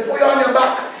 it's put you on your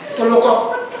back to look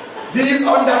up. These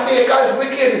undertakers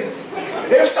wicked.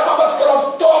 If some of us could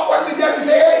have talked when we dead, we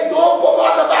say, hey, don't put me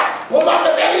on the back, put me on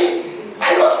the belly.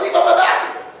 I don't sleep on my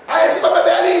back, I sleep on my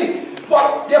belly.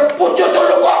 But they put you to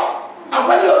look up. And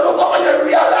when you look up and you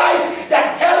realize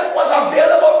that help was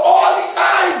available all the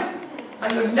time, and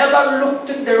you never looked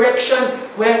in the direction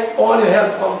where all your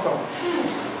help come from,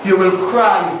 you will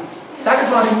cry. That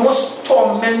is one of the most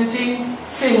tormenting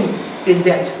things in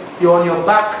death. You're on your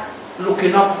back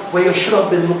looking up where you should have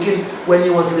been looking when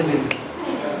you was living.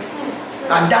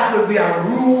 And that will be a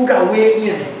rude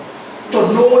awakening to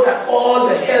know that all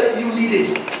the help you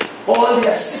needed, all the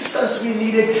assistance we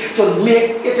needed to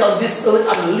make it on this earth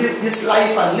and live this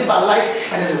life and live a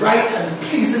life and is right and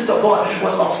pleasing to God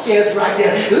was upstairs right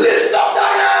there. Lift up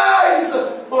thine eyes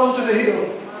unto the hill,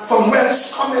 from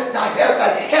whence cometh thy help.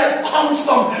 Thy help comes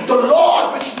from the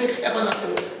Lord, which makes heaven and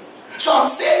earth. So I'm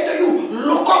saying to you,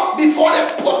 look up before they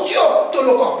put you to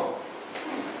look up.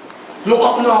 Look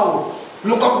up now.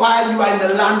 Look up while you are in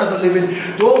the land of the living.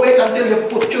 Don't wait until they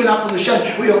put you in a position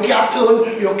where you can't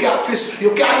turn, you can't twist,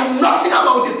 you can't do nothing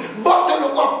about it but to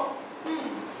look up.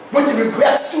 With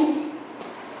regrets too.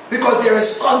 Because there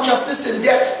is consciousness in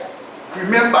death.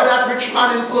 Remember that rich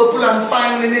man in purple and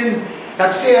fine linen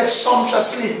that fared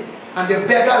sumptuously, and the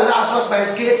beggar Lazarus by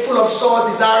his gate full of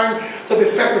sores, desiring to be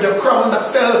fed with a crumb that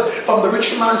fell from the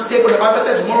rich man's table. The Bible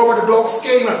says, moreover, the dogs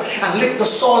came and licked the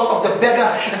sores of the beggar,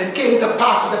 and it came to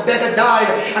pass that the beggar died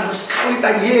and was carried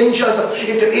by the angels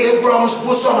into Abraham's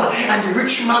bosom, and the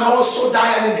rich man also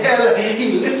died, and in hell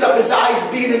he lifted up his eyes,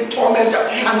 being in torment,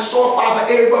 and saw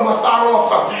Father Abraham afar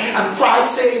off, and cried,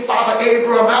 saying, Father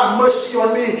Abraham, have mercy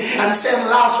on me, and send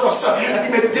Lazarus that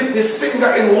he may dip his finger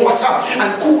in water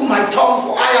and cool my tongue,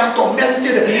 for I am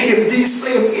tormented in these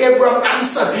flames. Abraham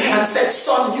answered and said,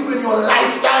 son, you in your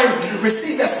lifetime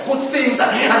receivest good things,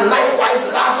 and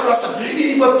likewise Lazarus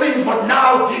evil things, but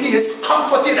now he is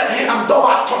comforted and thou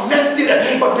art tormented.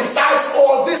 But besides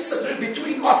all this,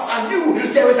 between us and you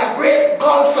there is a great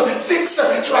gulf fixed.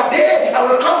 To a day I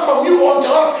will come from you unto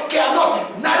us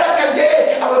cannot, neither can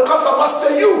they I will come from us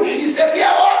to you. He says,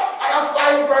 yeah, what? I have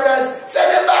 5 brothers, send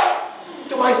them back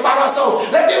to my father's house,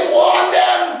 let him warn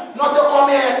them not to come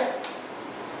here.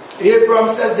 Abraham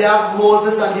says they have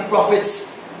Moses and the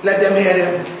prophets, let them hear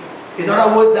them. In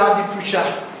other words, they have the preacher.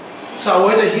 So I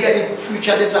want to hear the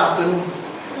preacher this afternoon.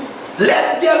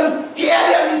 Let them hear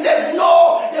them. He says,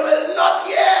 no, they will not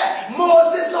hear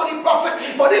Moses nor the prophet.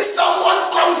 But if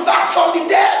someone comes back from the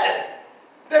dead,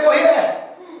 they go hear.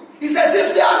 He says,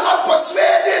 if they are not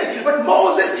persuaded with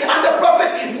Moses and the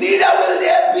prophets, neither will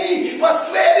they be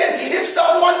persuaded if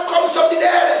someone comes from the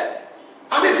dead.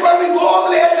 And if when we go home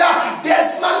later,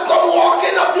 Desmond come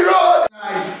walking up the road.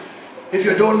 If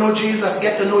you don't know Jesus,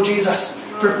 get to know Jesus.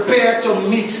 Prepare to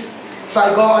meet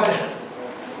by God.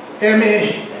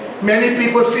 Amen. Many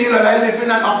people feel that I live in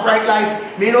an upright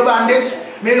life. Me no bandit,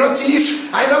 me no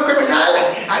thief, I no criminal,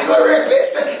 I no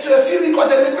rapist. So they feel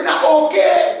because they live in an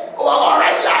okay or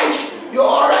alright life, you're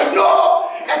alright. No,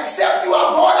 except you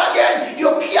are born again, you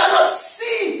cannot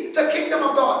see the kingdom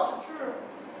of God.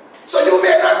 So you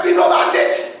may not be no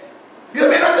bandit, you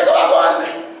may not take up a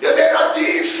gun, you may not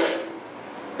thief,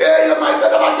 you might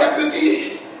not have a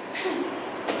deputy.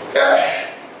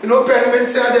 You know, Penman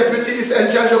say a deputy is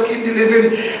essential to keep the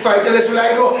living. If I tell us, well,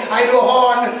 I know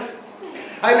horn,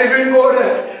 I live in good,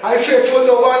 I faithful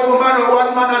to one woman or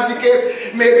one man as the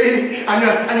case maybe, and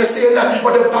you're saying that,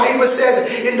 but the Bible says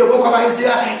in the book of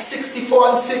Isaiah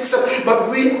 64:6, but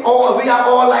we are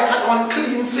all like an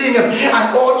unclean thing,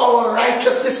 and all our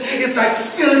righteousness is like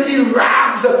filthy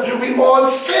rags. We all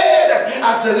fade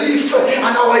as the leaf,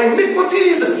 and our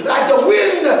iniquities like the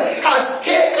wind has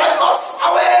taken us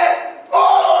away.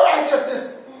 All our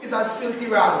righteousness is as filthy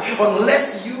rags.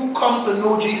 Unless you come to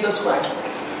know Jesus Christ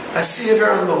as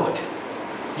Savior and Lord,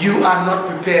 you are not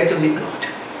prepared to meet God.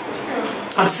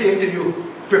 I'm saying to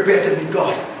you, prepare to meet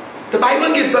God. The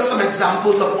Bible gives us some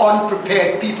examples of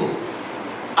unprepared people.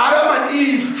 Adam and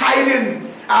Eve hiding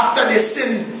after they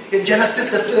sinned in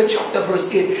Genesis the 3rd chapter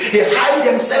verse 8. They hide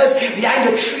themselves behind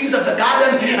the trees of the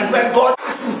garden, and when God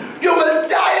listens, you will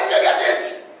die if you get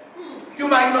it. You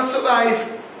might not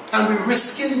survive. And we're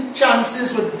risking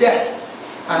chances with death.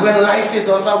 And when life is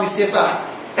over, we stay far.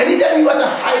 Anytime you want to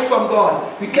hide from God,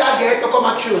 we can't get to come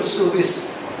at church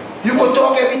service. You could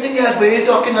talk everything else, but you ain't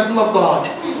talking nothing about God.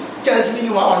 Tells me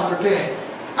you are unprepared.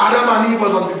 Adam and Eve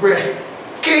was unprepared.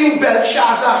 King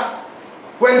Belshazzar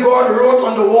When God wrote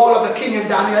on the wall of the king in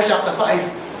Daniel chapter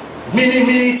 5,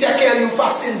 many tekel you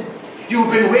fasten.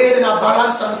 You've been weighed in a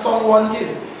balance and found wanted.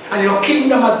 And your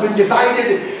kingdom has been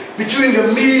divided between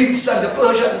the Medes and the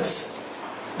Persians.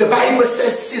 The Bible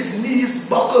says his knees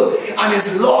buckle and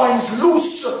his loins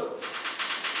loose.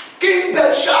 King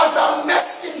Belshazzar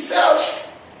messed himself.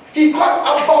 He got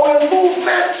a bowel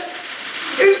movement.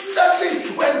 Instantly,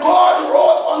 when God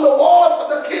wrote on the walls of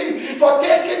the king for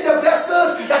taking the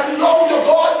vessels that belonged to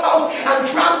God's house and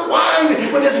drank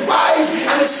wine with his wives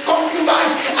and his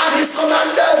concubines and his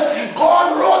commanders,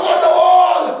 God wrote on the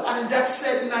wall. And in that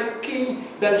said night, King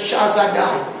Belshazzar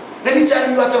died.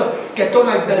 Anytime you have to get on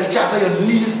like Belshazzar, your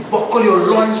knees buckle,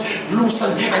 your loins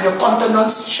loosen, and your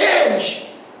countenance change.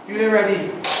 You ain't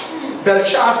ready.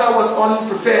 Belshazzar was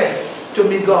unprepared to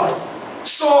meet God.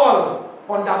 Saul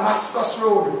on Damascus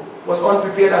Road was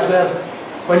unprepared as well.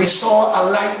 When he saw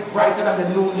a light brighter than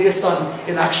the noonday sun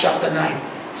in Acts chapter 9,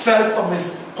 fell from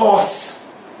his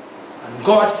horse. And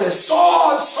God says,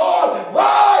 Saul, Saul,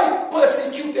 why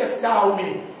persecutest thou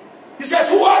me? He says,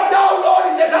 who art thou,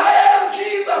 Lord? He says, I am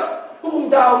Jesus, whom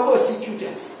thou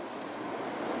persecutest.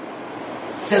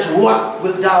 He says, what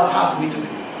wilt thou have me to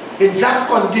do? In that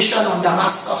condition on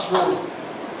Damascus Road,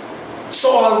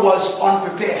 Saul was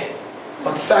unprepared.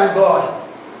 But thank God,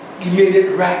 he made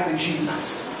it right with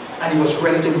Jesus. And he was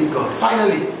ready to meet God.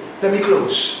 Finally, let me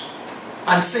close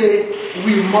and say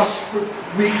we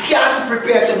can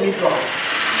prepare to meet God.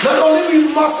 Not only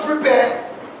we must prepare,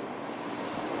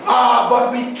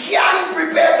 but we can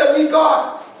prepare to meet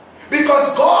God.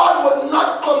 Because God will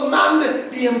not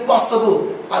command the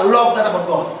impossible. I love that about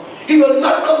God. He will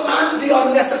not command the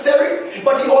unnecessary,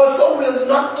 but he also will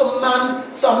not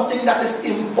command something that is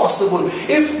impossible.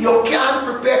 If you can't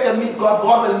prepare to meet God,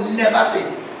 God will never say,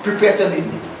 prepare to meet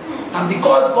me. And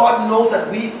because God knows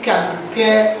that we can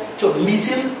prepare to meet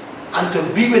him and to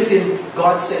be with him,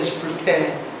 God says,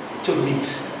 prepare to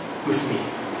meet with me.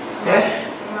 Yeah?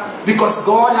 Because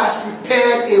God has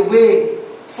prepared a way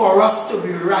for us to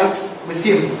be right with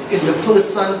him in the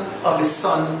person of his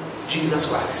son,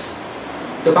 Jesus Christ.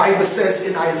 The Bible says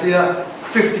in Isaiah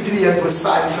 53 and verse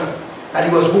 5 that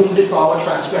he was wounded for our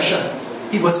transgression.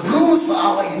 He was bruised for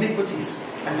our iniquities,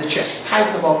 and the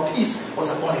chastisement of our peace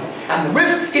was upon him. And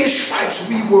with his stripes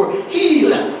we were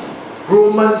healed.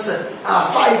 Romans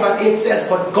 5 and 8 says,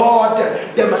 but God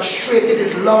demonstrated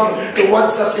his love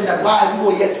towards us in that while we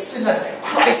were yet sinners,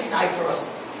 Christ died for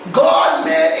us. God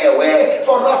made a way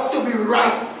for us to be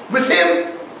right with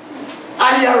him.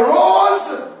 And he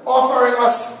arose offering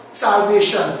us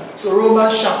salvation. So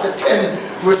Romans chapter 10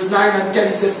 verse 9 and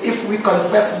 10 says, if we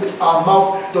confess with our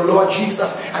mouth the Lord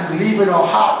Jesus and believe in our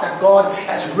heart that God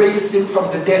has raised him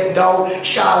from the dead, thou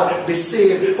shalt be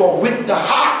saved. For with the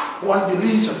heart one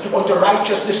believes unto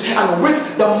righteousness, and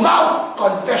with the mouth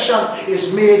confession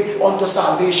is made unto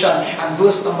salvation. And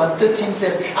verse number 13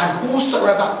 says, and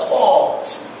whosoever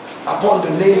calls upon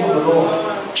the name of the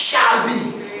Lord shall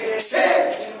be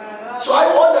saved. So I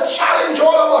want to challenge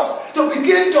all of us to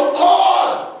begin to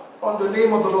call on the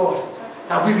name of the Lord,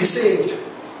 and we be saved,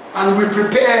 and we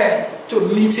prepare to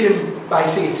meet him by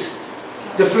faith.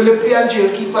 The Philippian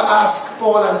jailkeeper asked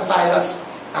Paul and Silas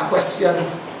a question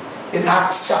in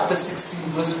Acts chapter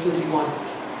 16 verse 31.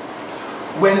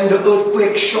 When the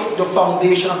earthquake shook the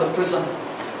foundation of the prison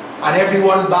and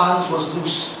everyone's bonds was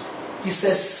loose, he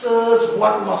says, sirs,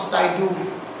 what must I do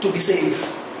to be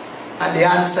saved? And they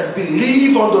answered,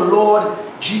 believe on the Lord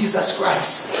Jesus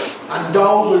Christ, and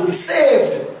thou wilt be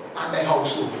saved and thy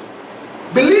household.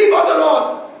 Believe on the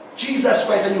Lord Jesus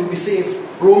Christ and you will be saved.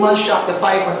 Romans chapter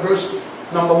 5 and verse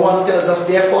number 1 tells us,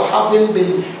 therefore, having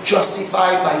been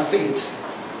justified by faith,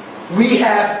 we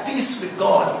have peace with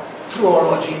God through our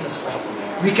Lord Jesus Christ.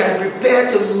 We can prepare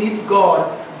to meet God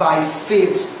by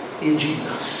faith in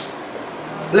Jesus.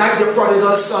 Like the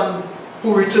prodigal son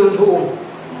who returned home.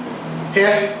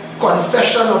 Here,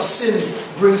 confession of sin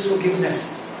brings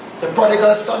forgiveness. The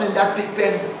prodigal son in that pig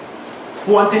pen,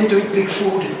 wanting to eat pig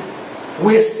food,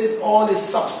 wasted all his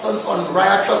substance on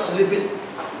riotous living,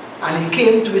 and he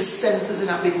came to his senses in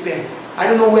a pig pen. I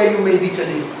don't know where you may be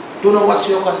today. Don't know what's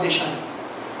your condition.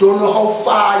 Don't know how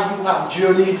far you have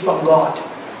journeyed from God.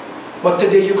 But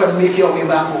today you can make your way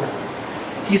back home.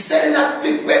 He said in that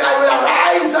pig pen, I will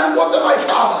arise and go to my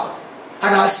father,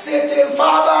 and I'll say to him,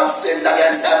 Father, I've sinned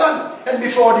against heaven and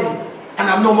before thee, and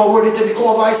I'm no more worthy to be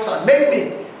called thy son. Make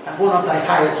me as one of thy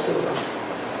hired servants.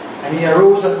 And he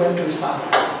arose and went to his father.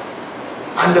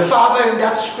 And the father in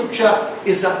that scripture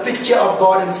is a picture of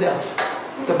God himself.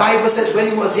 The Bible says when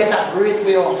he was yet a great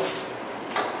way off.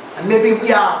 And maybe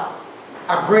we are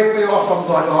a great way off from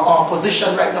God, or our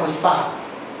position right now is far.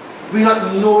 we're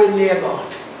not nowhere near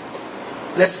God.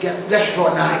 Let's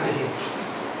draw nigh to him.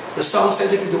 The song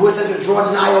says, if the word says we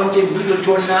draw nigh unto him, he will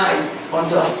draw nigh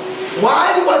unto us.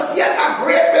 While he was yet a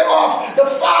great way off, the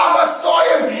Father saw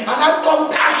him and had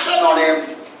compassion on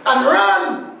him and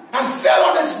ran and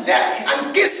fell on his neck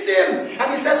and kissed him.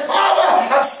 And he says,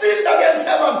 Father, I've sinned against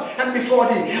heaven and before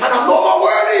thee, and I'm no more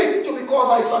worthy to be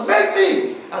called thy son. Make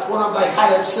me as one of thy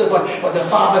hired servants. But the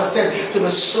father said to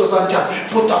the servant,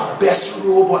 put a best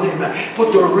robe on him,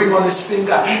 put the ring on his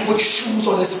finger, put shoes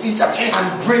on his feet,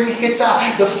 and bring hither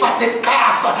the fatted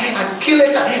calf, and kill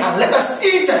it, and let us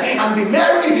eat and be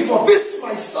merry. For this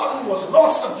my son was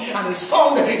lost and is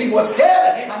found. He was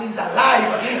dead and he's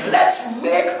alive. Let's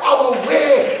make our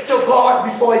way to God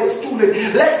before it is too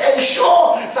late. Let's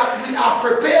ensure that we are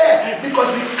prepared, because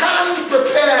we can't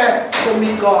prepare to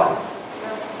meet God.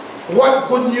 What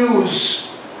good news!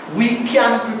 We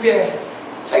can prepare.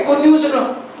 Like good news, you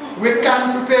know. We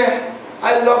can prepare.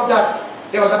 I love that.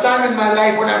 There was a time in my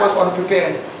life when I was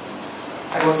unprepared.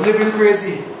 I was living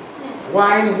crazy.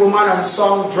 Wine, woman, and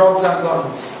song, drugs, and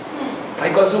guns. My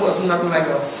cousin was nothing like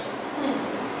us.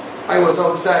 I was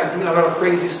outside doing a lot of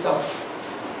crazy stuff.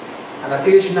 And at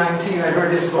age 19, I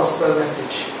heard this gospel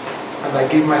message. And I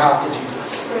gave my heart to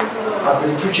Jesus. I've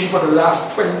been preaching for the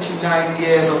last 29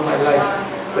 years of my life.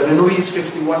 Well, you know he's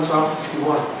 51, so I'm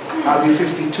 51. I'll be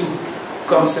 52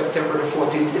 come September the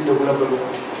 14th in the will of the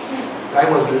Lord. I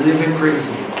was living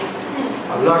crazy.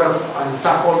 In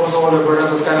fact, almost all the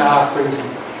brothers was kind of half crazy.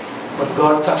 But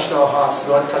God touched our hearts,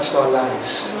 God touched our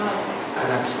lives. And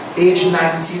at age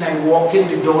 19, I walked in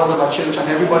the doors of a church and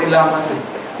everybody laughed at me.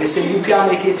 They say, you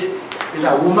can't make it. It's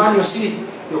a woman, you see.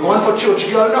 You're going for church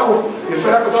girl now. You're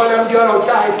fed up with all them girls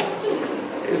outside.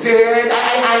 You say,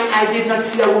 I did not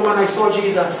see a woman, I saw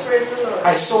Jesus.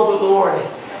 I saw the Lord.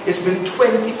 It's been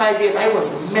 25 years. I was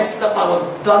messed up. I was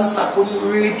dunce. I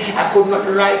couldn't read. I could not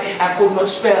write. I could not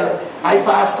spell. I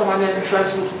passed common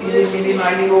entrance with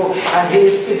and hey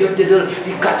fiddle diddle,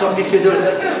 the cat on the fiddle.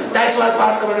 That's why I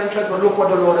passed common entrance, but look what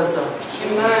the Lord has done.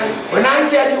 Amen. When I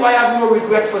tell you I have no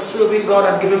regret for serving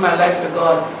God and giving my life to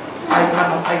God,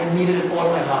 I needed it all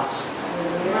my heart.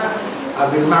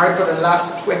 I've been married for the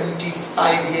last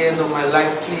 25 years of my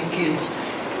life, 3 kids.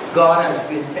 God has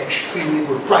been extremely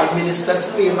good. Prime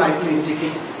ministers pay my plane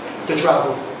ticket to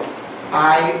travel.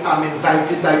 I am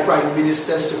invited by prime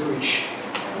ministers to preach.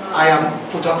 I am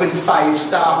put up in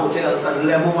 5-star hotels, and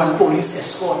limo and police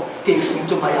escort takes me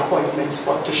to my appointment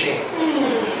spot to share.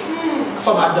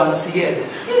 For my dunce head,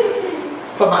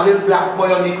 for my little black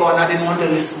boy on the corner, I didn't want to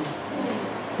listen.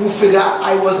 Who figure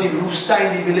I was the rooster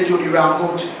in the village or the ram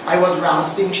goat. I was Ram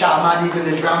Singh Sharma, the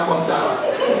village ram from Sarah.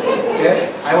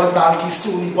 Yeah? I was Balki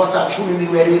Suni, boss a true in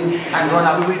the wedding, and run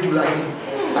away with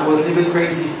Dulaim. I was living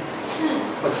crazy.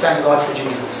 But thank God for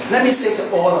Jesus. Let me say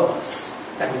to all of us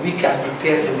that we can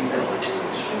prepare to meet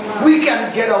God. We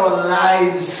can get our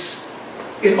lives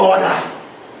in order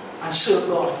and serve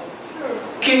God.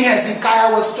 King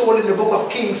Hezekiah was told in the book of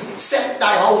Kings, set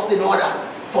thy house in order,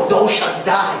 for thou shalt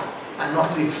die and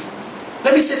not live.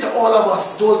 Let me say to all of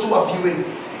us, those who are viewing,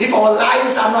 if our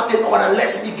lives are not in order,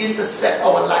 let's begin to set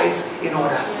our lives in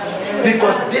order.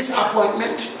 Because this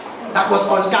appointment that was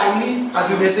untimely, as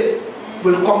we may say,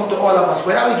 will come to all of us.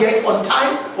 Whether we get on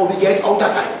time or we get out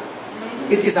of time.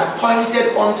 It is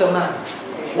appointed unto man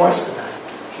once to die.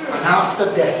 And after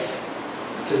death,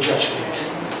 the judgment.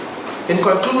 In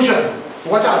conclusion,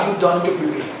 what have you done to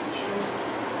prepare?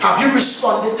 Have you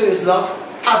responded to his love?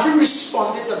 Have you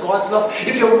responded to God's love?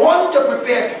 If you want to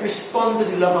prepare, respond to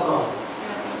the love of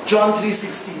God. John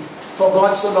 3:16. For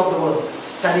God so loved the world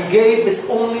that he gave his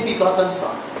only begotten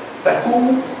Son, that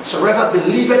whosoever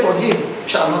believeth on him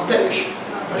shall not perish,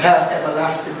 but have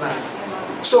everlasting life.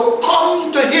 So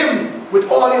come to him with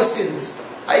all your sins.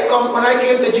 When I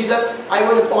came to Jesus, I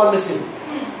wasn't all missing.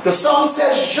 The song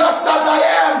says, just as I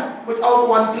am, without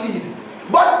one plea,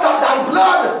 but that thy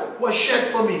blood was shed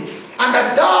for me, and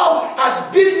that thou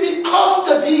hast bid me come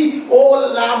to thee,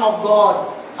 O Lamb of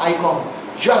God. I come,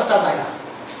 just as I am.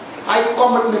 I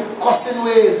come with my cussing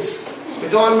ways,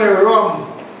 with all my rum,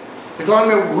 with all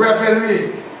my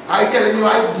revelry. I tell you,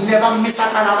 I never miss a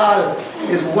carnival.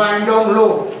 It's wind down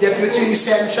low, deputy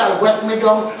essential, wet me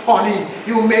down, honey,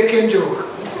 you making joke.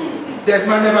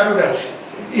 Desmond never do that.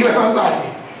 He went on party.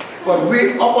 But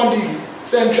we up on the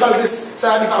central, this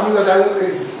side of the family was a little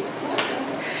crazy.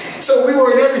 So we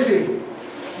were in everything.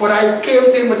 But I came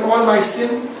to him with all my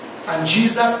sin, and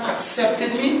Jesus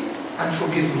accepted me and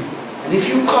forgave me. And if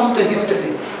you come to him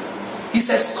today, he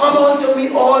says, come unto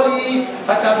me all ye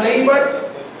that have labored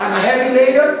and are heavy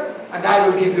laden, and I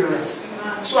will give you rest.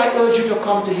 So I urge you to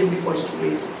come to him before it's too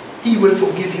late. He will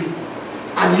forgive you.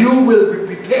 And you will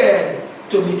be prepared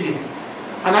to meet him.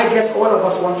 And I guess all of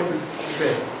us want to be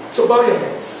prepared. So bow your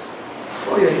heads.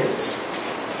 Bow your heads.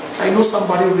 I know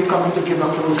somebody will be coming to give a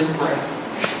closing prayer.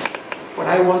 But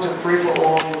I want to pray for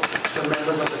all the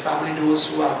members of the family, those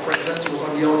who are present, those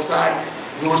on the outside,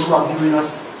 those who are viewing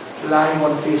us live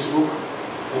on Facebook,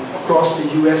 across the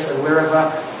US and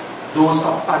wherever, those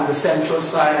up on the central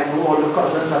side. I know all the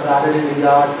cousins are gathered in the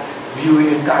yard viewing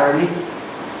in Caroni.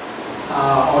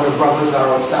 All the brothers are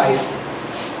outside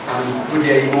with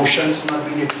their emotions, not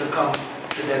being able to come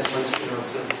to Desmond's funeral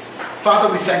service.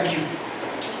 Father, we thank you.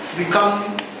 We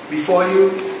come before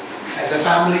you as a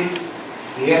family.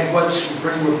 The Edwards, we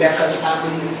bring Rebecca's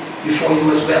family before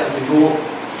you as well. We know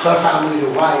her family,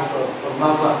 the wife, the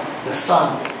mother, the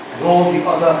son, and all the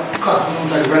other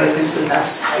cousins and relatives to that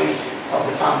side of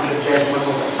the family that Desmond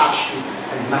was attached to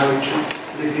and married to,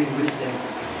 living with them.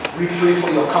 We pray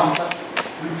for your comfort.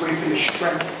 We pray for your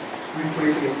strength. We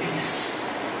pray for your peace.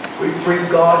 We pray,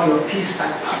 God, your peace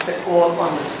that passeth all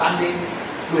understanding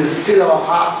will fill our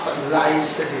hearts and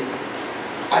lives today.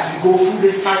 As we go through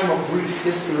this time of grief,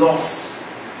 this loss,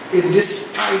 in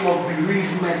this time of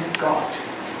bereavement, God,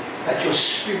 that your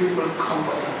Spirit will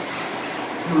comfort us.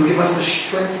 You will give us the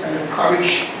strength and the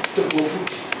courage to go through,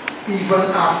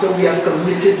 even after we have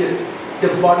committed the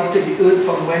body to the earth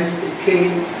from whence it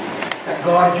came. That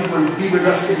God, you will be with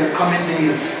us in the coming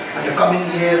days and the coming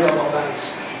years of our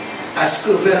lives. As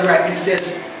Couva rightly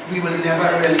says, we will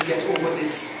never really get over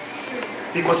this,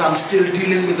 because I'm still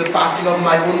dealing with the passing of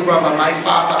my own brother, my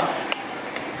father,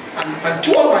 and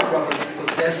two of my brothers,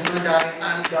 because Desmond died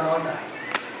and Donald died.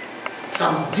 So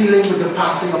I'm dealing with the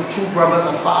passing of two brothers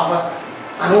and father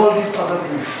and all these other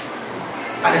grief.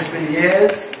 And it's been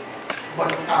years,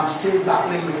 but I'm still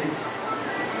battling with it.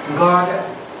 God,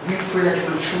 we pray that you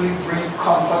will truly bring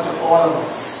comfort to all of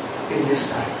us in this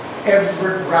time.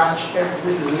 Every branch,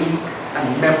 every link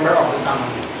and member of the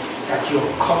family, that your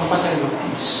comfort and your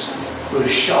peace will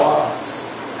shower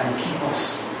us and keep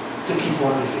us to keep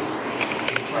on living.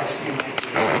 In Christ's name, I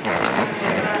pray.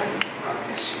 God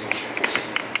bless you.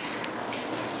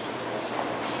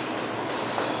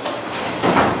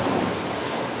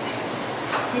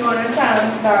 We want to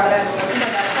thank God and for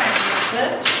that time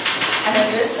message. And at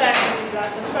this time, we will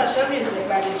bless with special music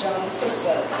by the John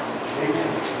Sisters.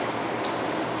 Amen.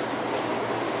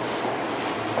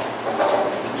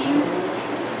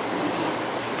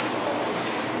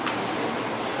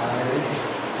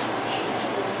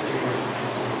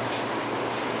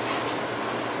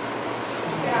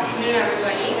 Good afternoon,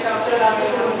 everybody. Good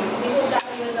afternoon. We hope that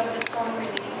the news of this song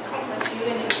really comforts you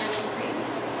in your time of grief.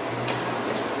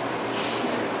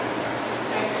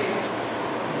 Thank you.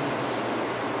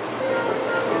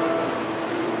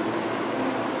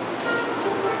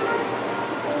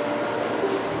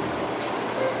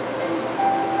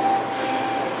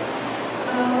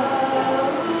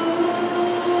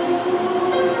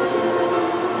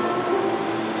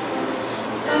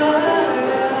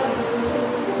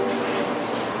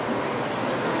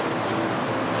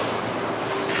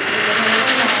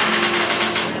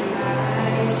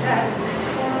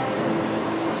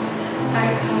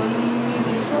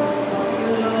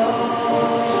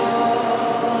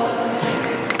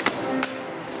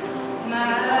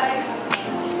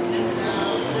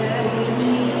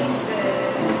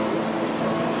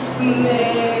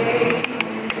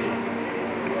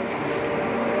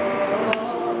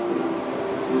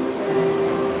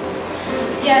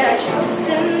 Yet I trust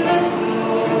in this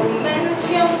moment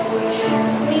you're with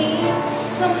me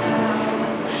somehow.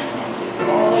 You've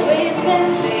always been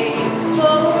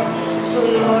faithful, so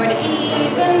Lord,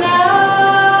 even now,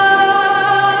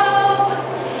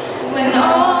 when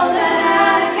all that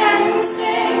I can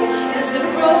sing is a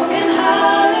broken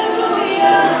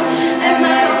hallelujah, and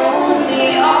my only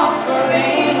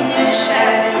offering is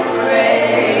shattered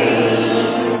praise,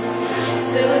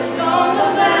 still a song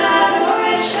of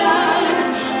adoration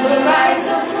will rise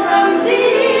up from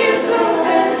these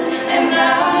ruins, and I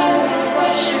will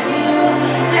worship you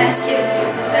and give you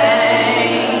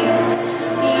thanks,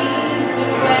 even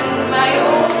when my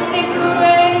only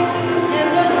praise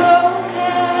is a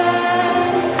broken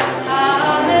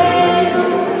hallelujah.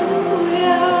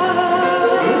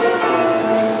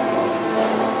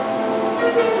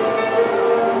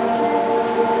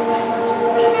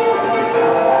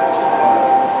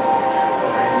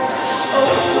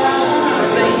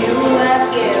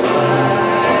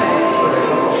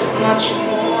 Much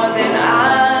more than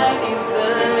I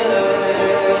deserve,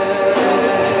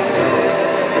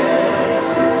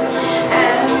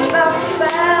 and I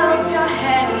felt your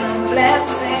hand of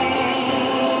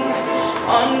blessing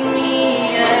on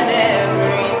me at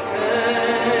every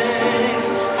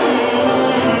turn.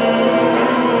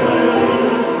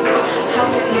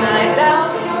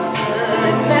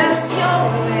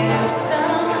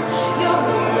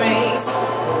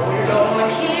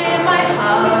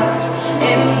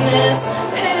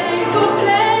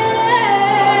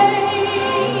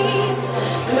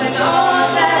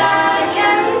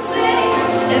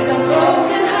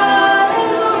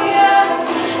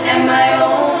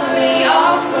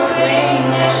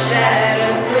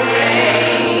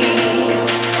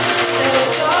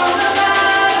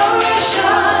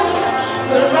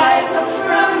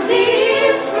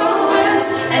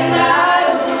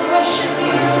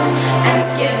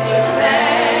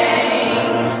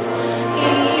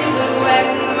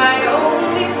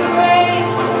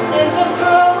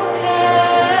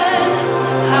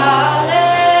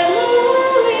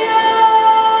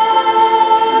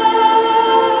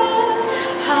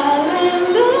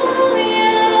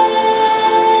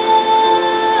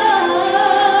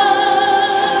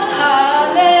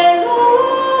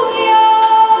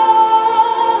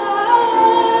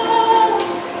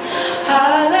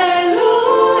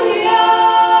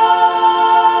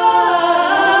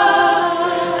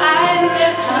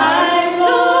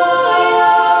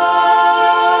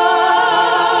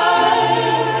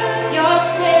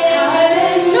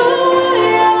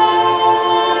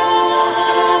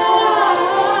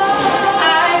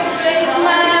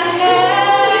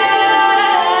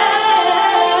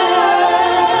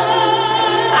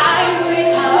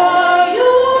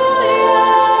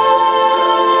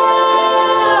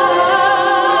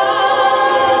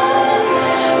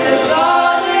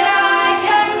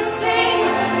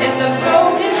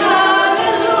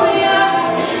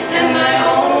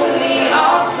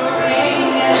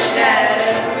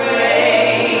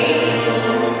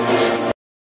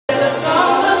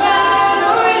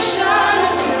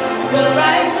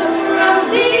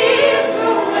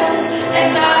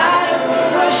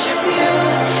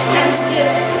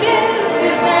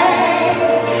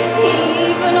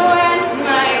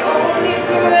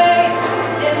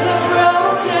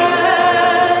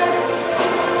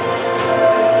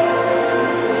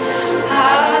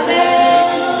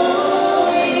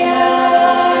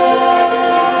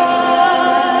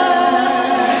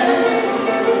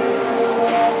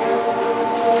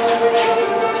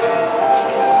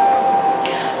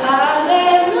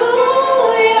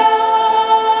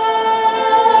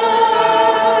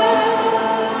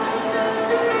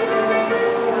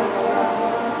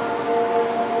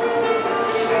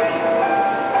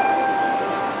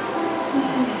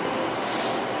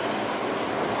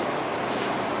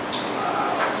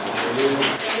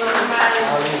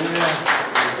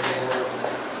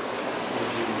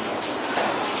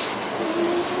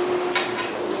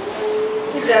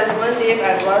 Dave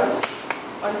Edwards,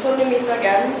 until we meet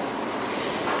again,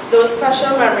 those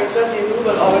special memories of you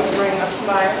will always bring a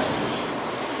smile.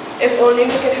 If only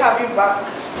we could have you back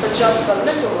for just a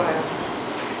little while.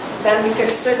 Then we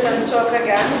could sit and talk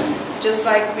again, just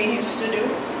like we used to do.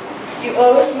 You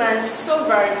always meant so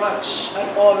very much, and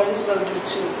always will do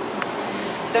too.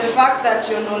 The fact that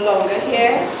you're no longer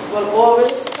here will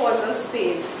always cause us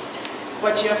pain,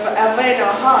 but you're forever in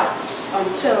our hearts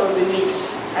until we meet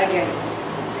again.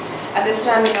 At this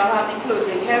time, we now have the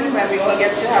closing hymn when we all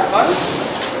get to heaven.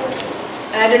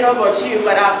 And I don't know about you,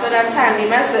 but after that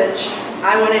timely message,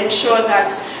 I want to ensure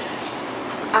that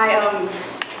I am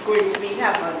going to be in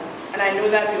heaven. And I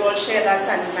know that we all share that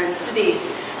sentiments today.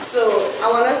 So I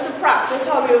want us to practice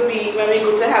how we'll be when we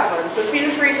go to heaven. So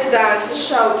feel free to dance, to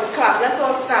shout, to clap. Let's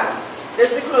all stand.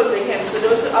 This is the closing hymn. So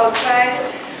those who are outside,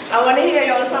 I want to hear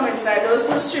y'all from inside. Those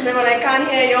who are streaming, when I can't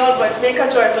hear y'all, but make a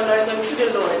joyful noise unto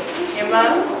the Lord.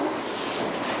 Amen.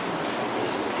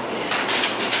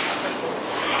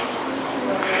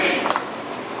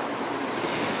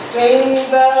 Sing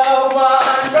the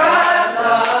wondrous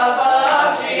love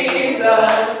of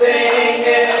Jesus, sing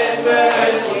His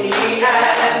mercy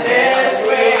and His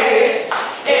grace.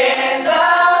 In the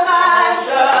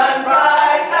mansion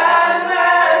bright and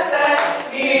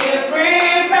blessed, He'll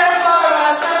prepare for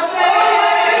us a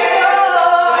place.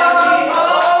 When we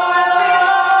all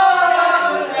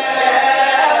to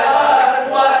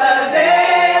heaven, what a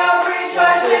day of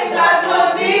rejoicing that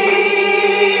will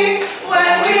be.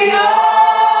 When we all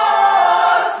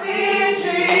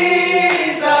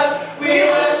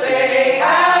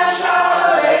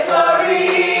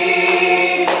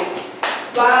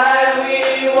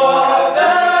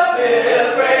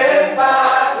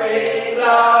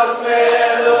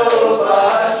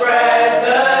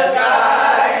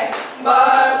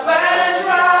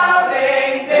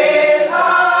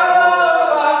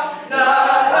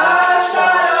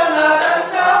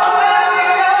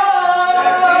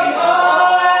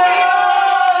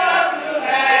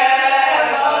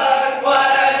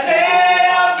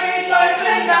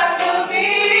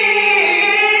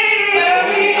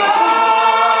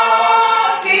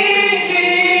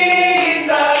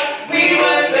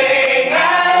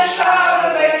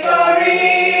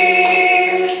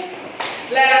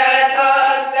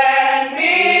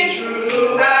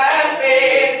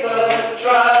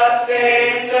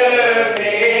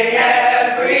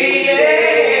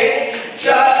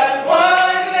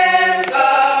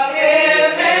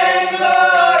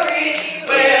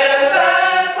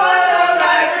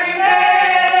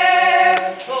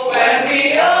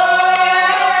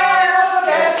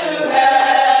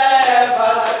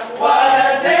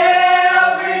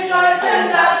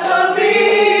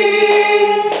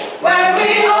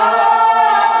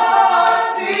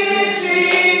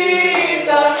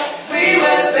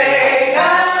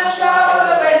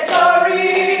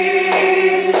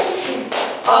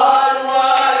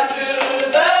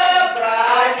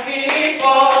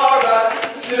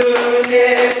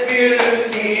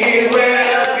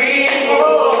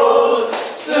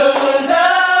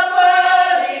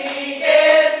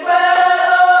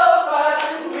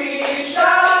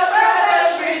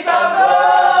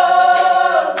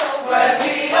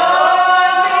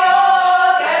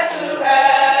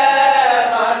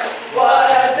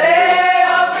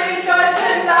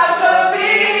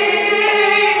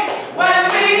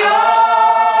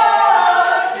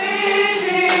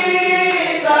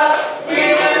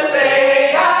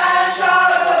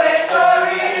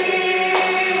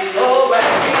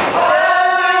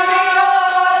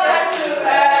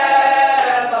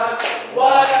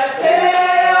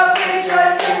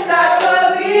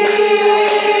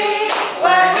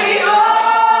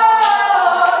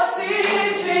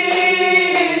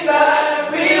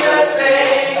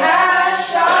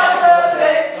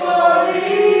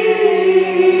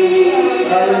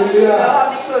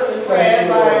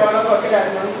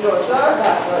Desmond's daughter,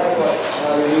 that's what I got.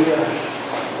 Hallelujah.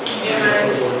 Amen.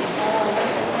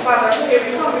 Father, today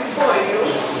we come before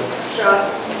you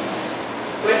just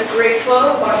with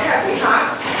grateful but heavy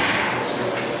hearts.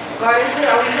 God, is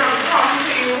that we can come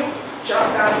to you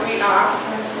just as we are.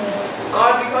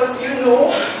 God, because you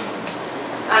know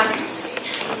and you see.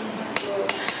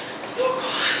 So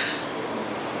God,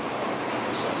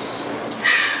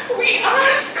 we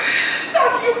ask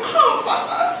that you comfort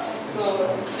us.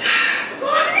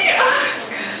 God, we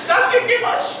ask that you give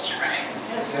us strength.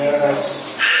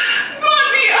 Yes. God,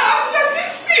 we ask that you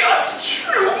see us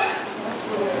through.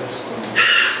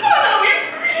 Father, we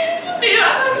pray today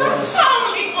that as a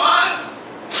family, God,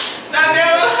 that they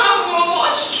will have no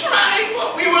more strife,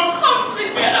 but we will come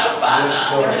together, Father.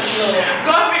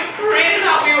 God, we pray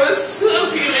that we will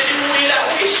serve you in a way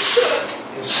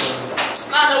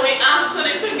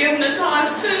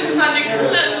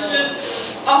cleansing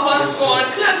of us, God.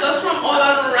 Cleanse us from all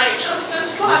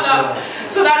unrighteousness, Father,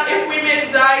 so that if we may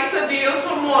die today or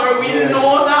tomorrow, we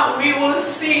know that we will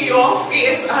see your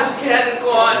face again,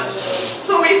 God.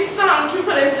 So we thank you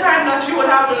for the time that you would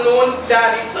have loaned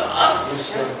Daddy to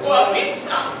us. God, we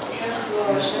thank you.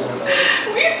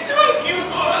 We thank you,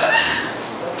 God.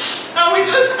 And we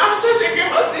just ask you to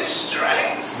give us the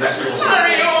strength to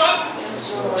carry on.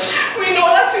 We know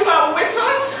that you are with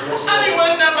us and you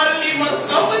will never leave us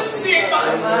nor forsake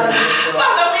us.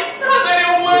 Father, we stand on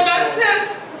your word that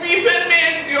says, weeping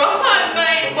may endure for a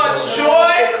night, but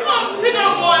joy comes in the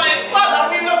morning.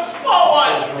 Father, we look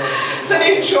forward to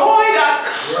the joy that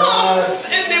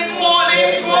comes in the morning,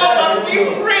 God. But we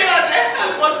pray that you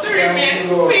help us to remain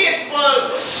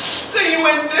faithful to you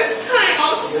in this time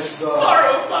of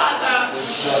sorrow, Father.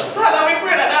 Father, we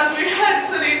pray that as we head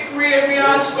to the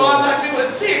graveyard, God, that you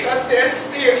will take us there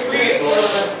safely.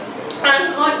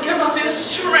 And God, give us the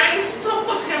strength to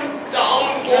put him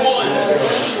down, God,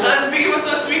 and be with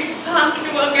us. We thank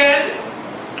you again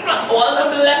for all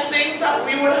the blessings that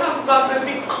we would have gotten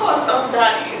because of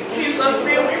that. In Jesus'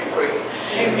 name we pray.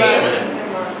 Amen.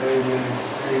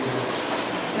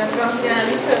 Now come to the end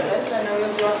of the service, and I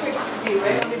will do a quick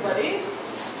viewing of the body,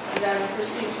 and then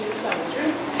proceed to the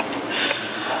cemetery.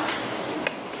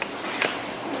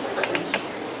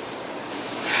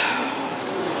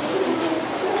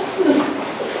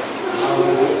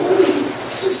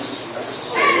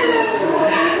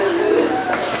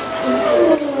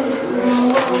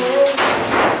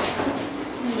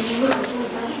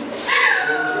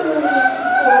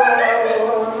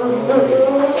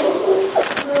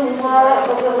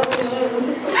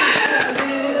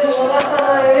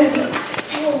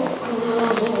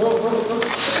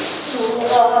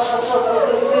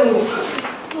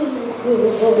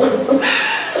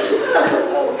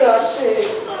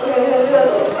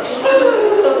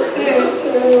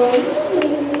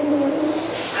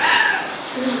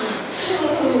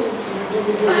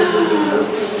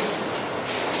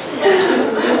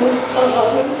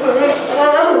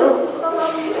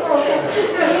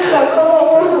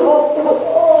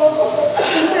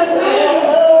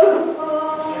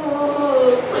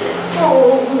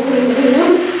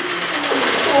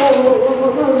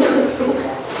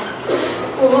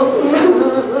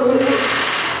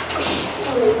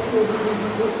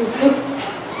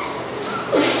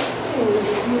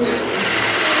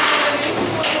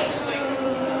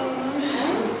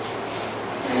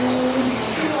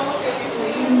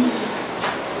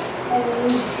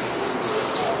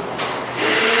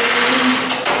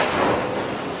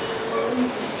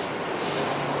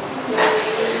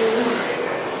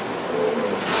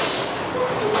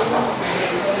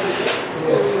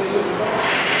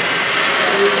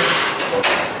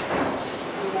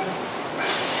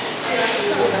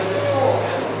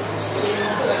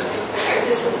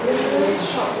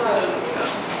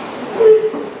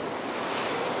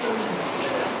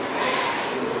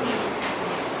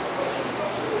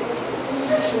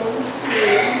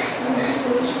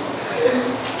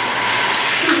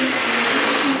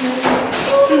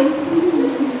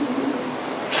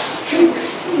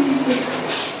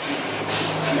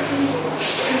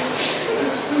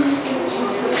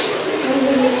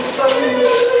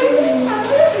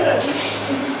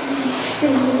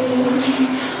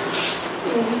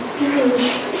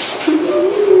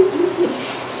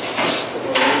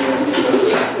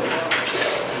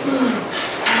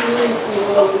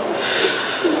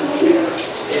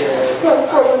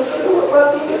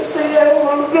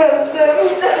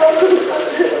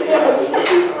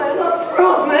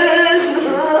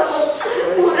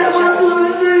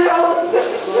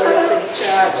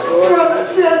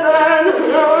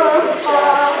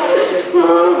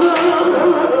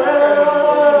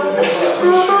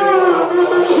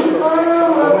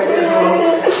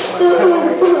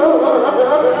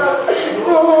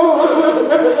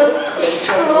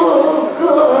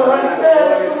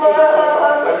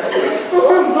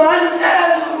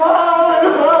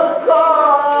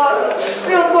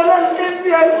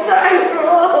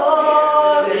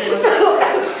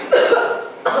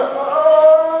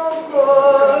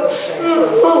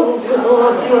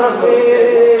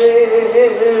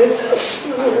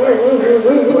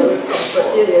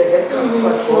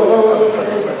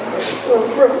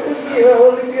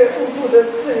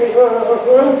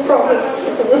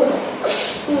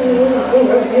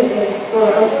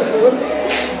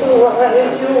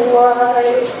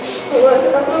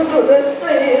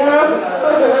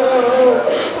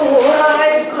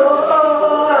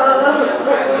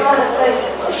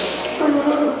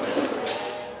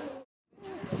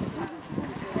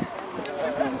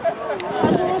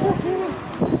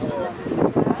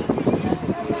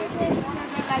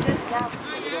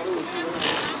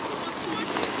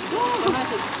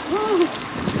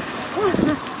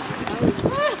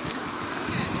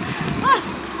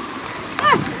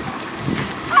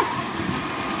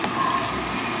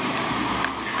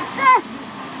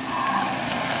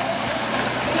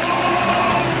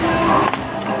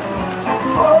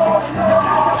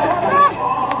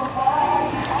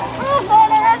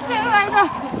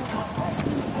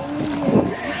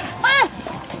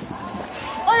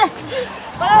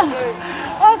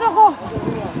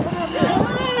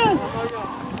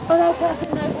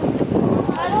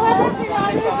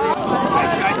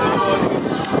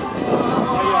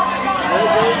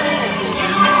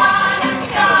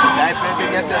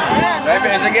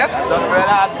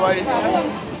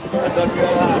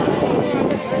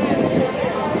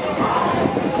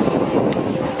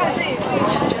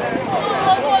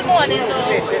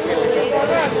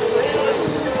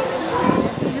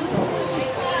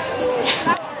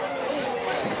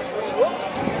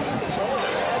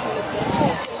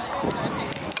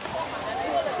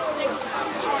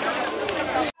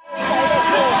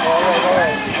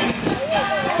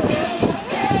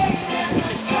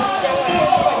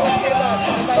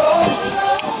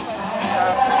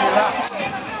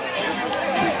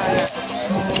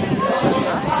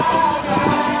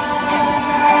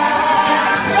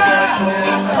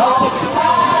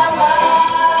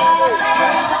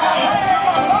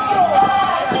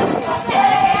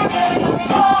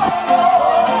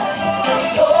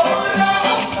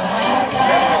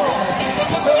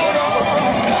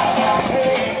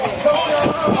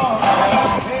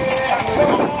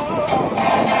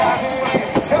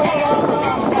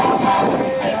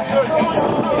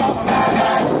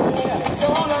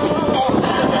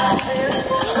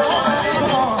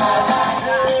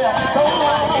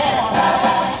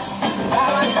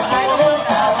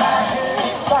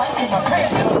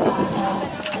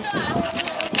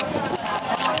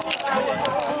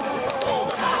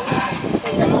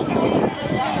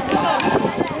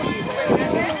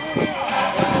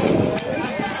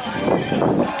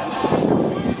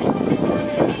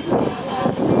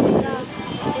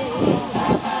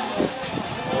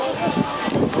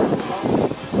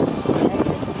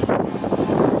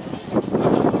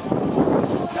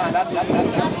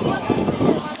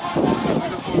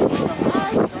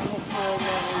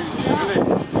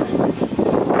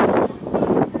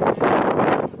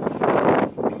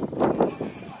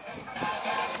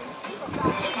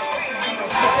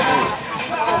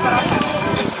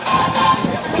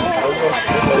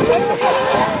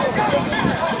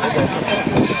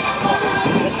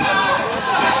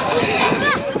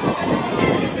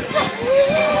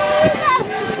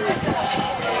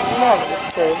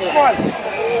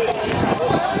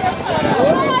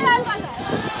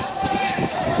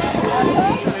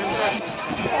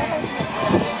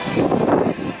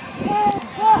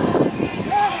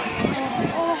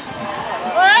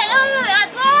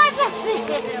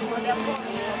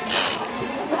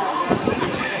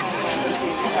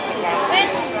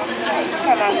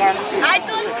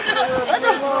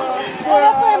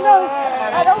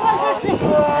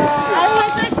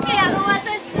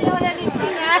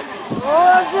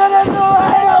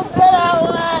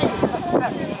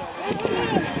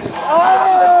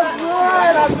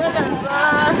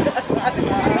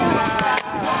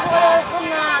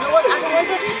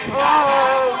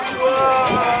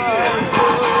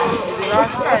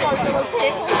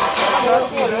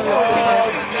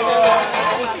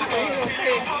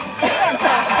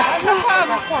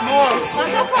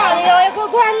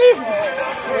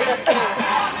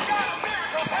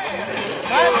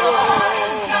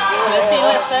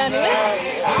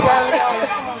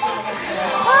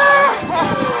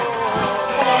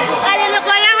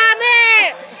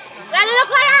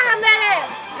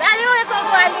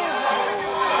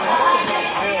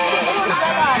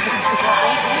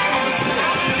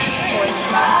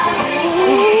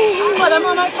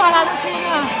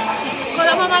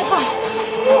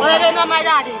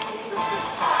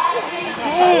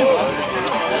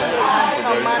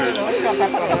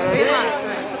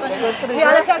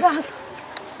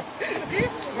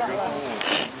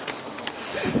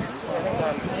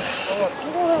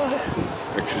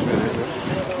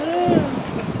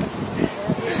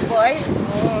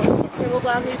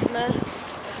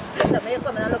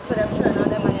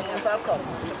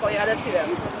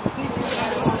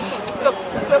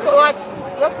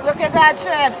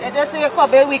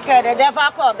 Be wicked, they never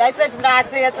come. They said not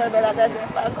say it to me that they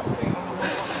never come.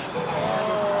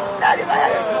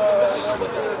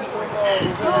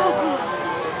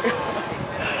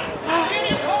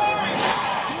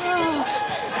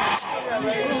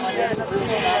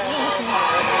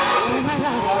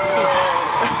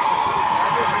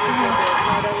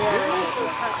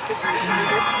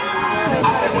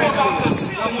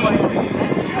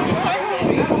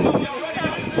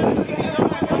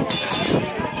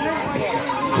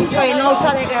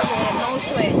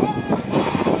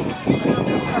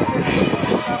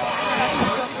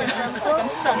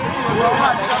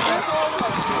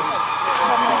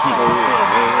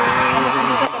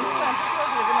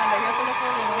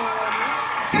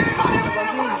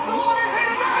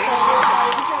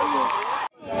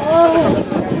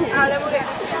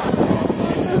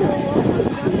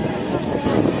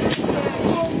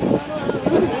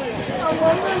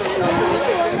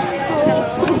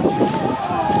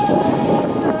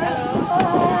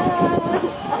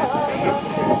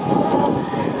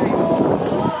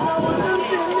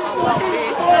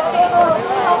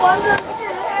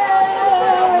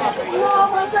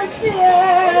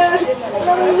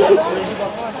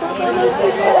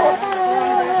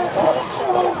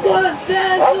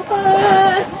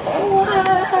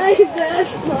 Why,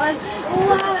 Desmond?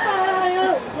 Why?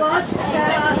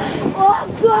 Oh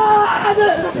God!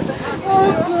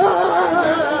 Oh God!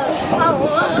 I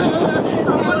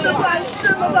want to buy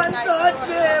some of my thoughts.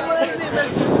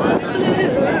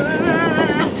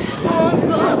 Oh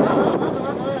God!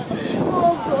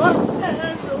 Oh God!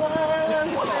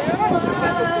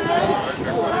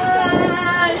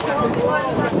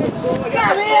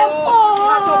 Carry him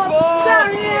home!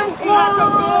 Carry him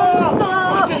home!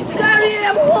 Carry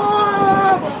him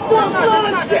home! Don't go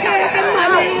and say,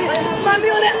 Mommy! Mommy,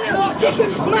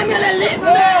 Mommy, leave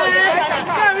me!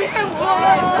 Carry him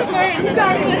home!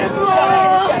 Carry him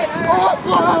home! Oh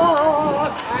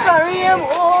God! Carry him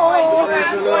home!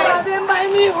 Have him by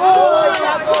me home!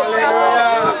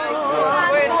 Hallelujah!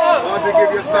 Lord, we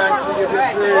give you thanks, we give you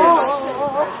praise.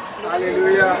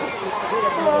 Hallelujah.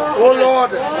 O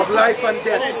Lord of life and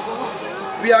death,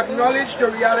 we acknowledge the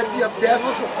reality of death,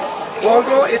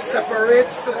 although it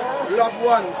separates loved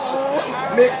ones.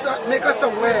 Make us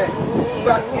aware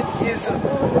that it is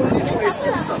only for a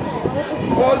season.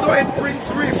 Although it brings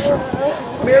grief,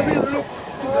 may we look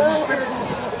to the Spirit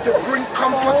to bring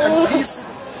comfort and peace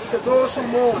to those who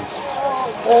mourn.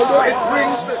 Although it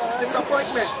brings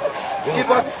disappointment, give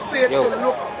us faith to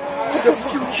look to the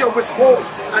future with hope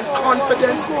and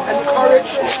confidence and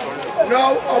courage.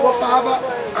 Now, our Father,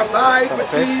 abide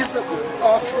with these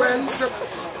our friends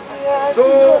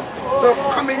through the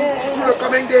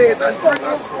coming days, and bring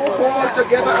us all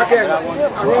together again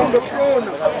around the throne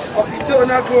of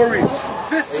eternal glory.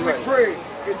 This we pray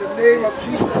in the name of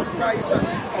Jesus Christ,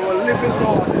 our living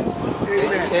Lord.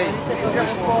 Amen.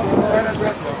 Just fall and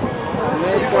address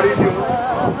everybody new.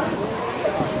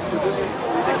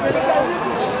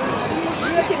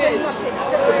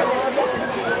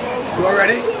 You all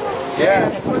ready? Yeah.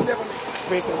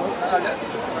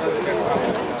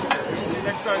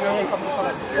 Next side,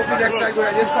 next side, go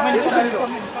ahead. This side,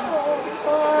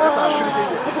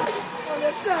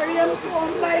 carry him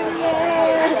home by me.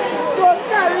 Don't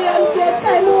carry him dead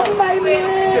home by me.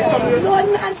 Don't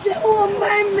not the home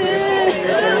by me.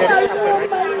 Carry home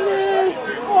by me.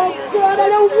 Oh God, I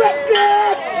don't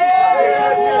record.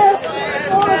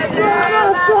 Oh God,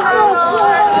 oh God, oh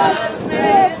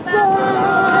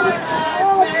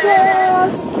God.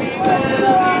 We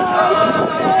will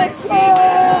rejoice, we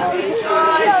will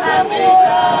rejoice and be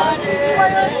glad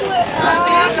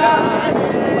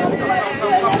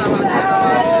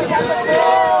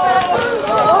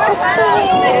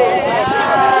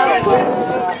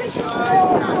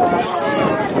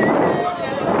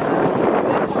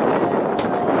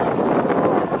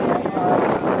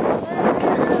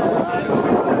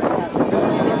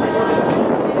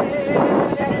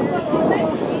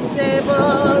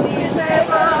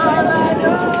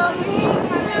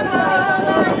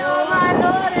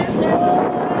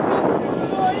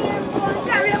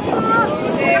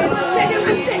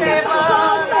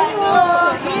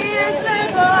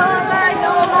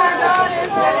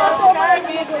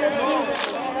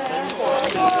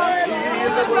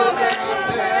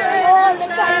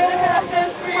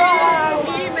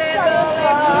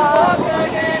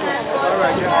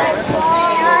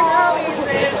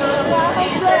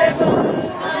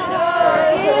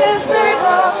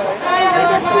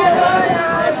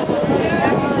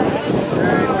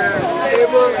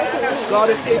God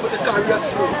is able to carry us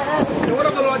through. The word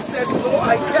of the Lord says, though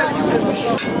I tell you a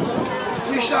vision,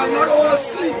 we shall not all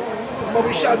sleep, but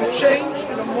we shall be changed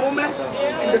in a moment,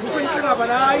 in the twinkling of an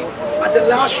eye, at the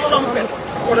last trumpet.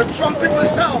 For the trumpet will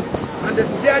sound, and the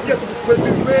dead will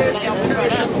be raised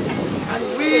imperishable. And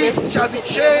we shall be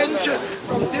changed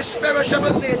from this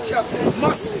perishable nature,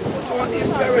 must put on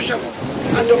imperishable,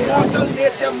 and the mortal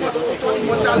nature must put on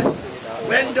immortality.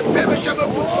 When the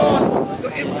perishable puts on the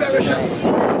imperishable,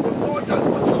 the mortal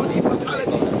puts on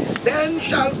immortality, then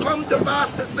shall come the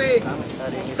pass to say,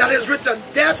 that is written,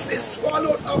 death is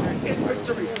swallowed up in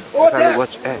victory. O death,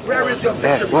 where is your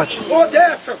victory? O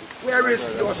death, where is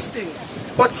your sting?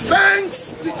 But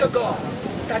thanks be to God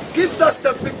that gives us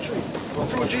the victory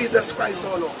through Jesus Christ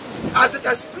our Lord. As it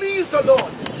has pleased the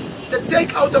Lord to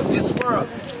take out of this world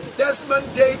Desmond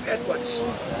Dave Edwards,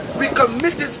 we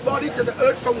commit his body to the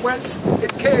earth from whence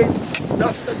it came,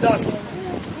 dust to dust,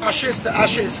 ashes to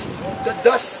ashes. The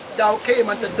dust thou came,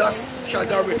 and the dust shall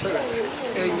thou return.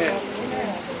 Amen.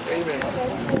 Amen.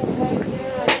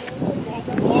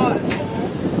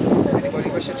 Anybody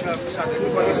wish to have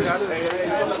everybody stand?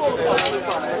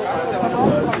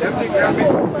 Let me grab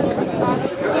it.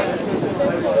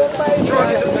 Draw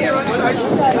it here on the side.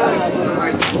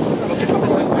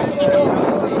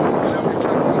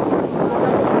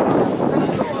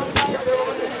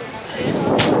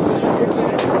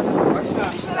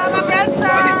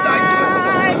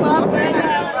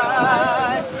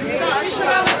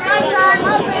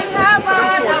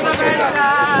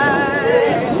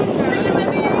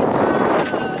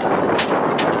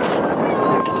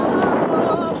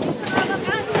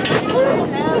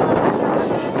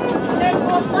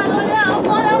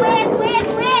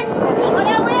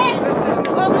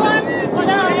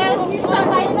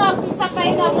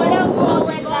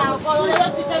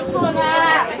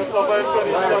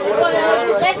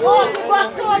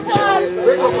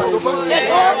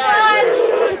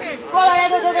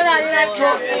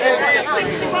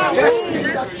 Yes,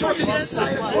 that church is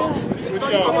silent, folks.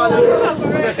 Come on,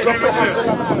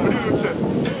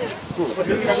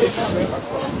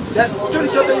 let's turn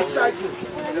it to the side, please.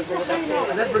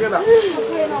 And let's bring it back.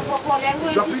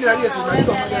 Drop in there, yes, man.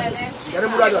 Get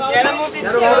him right up. Get him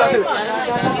right up.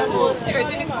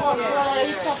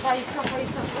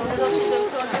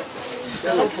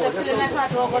 That's so cool. That's so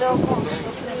cool.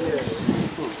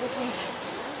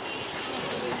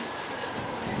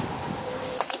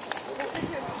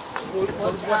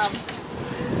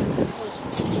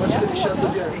 Watch the shot of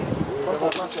there.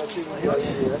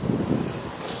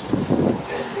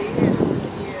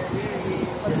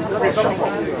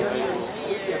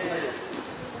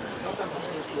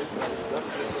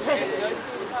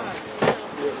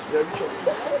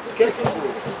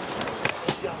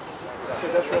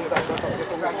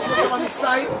 Just on the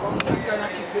side, you cannot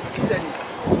keep it steady.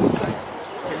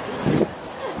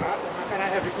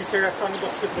 Serious on the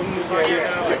box should move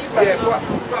again. Yeah,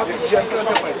 probably gentle on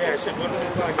the way. Yeah, should move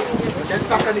again. Then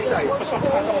back on the side.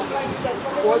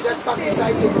 Or just back the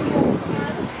side.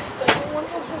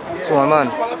 Small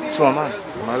man.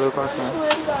 My little person.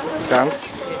 Thanks.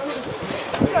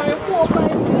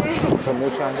 Some more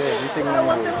time there. You think now?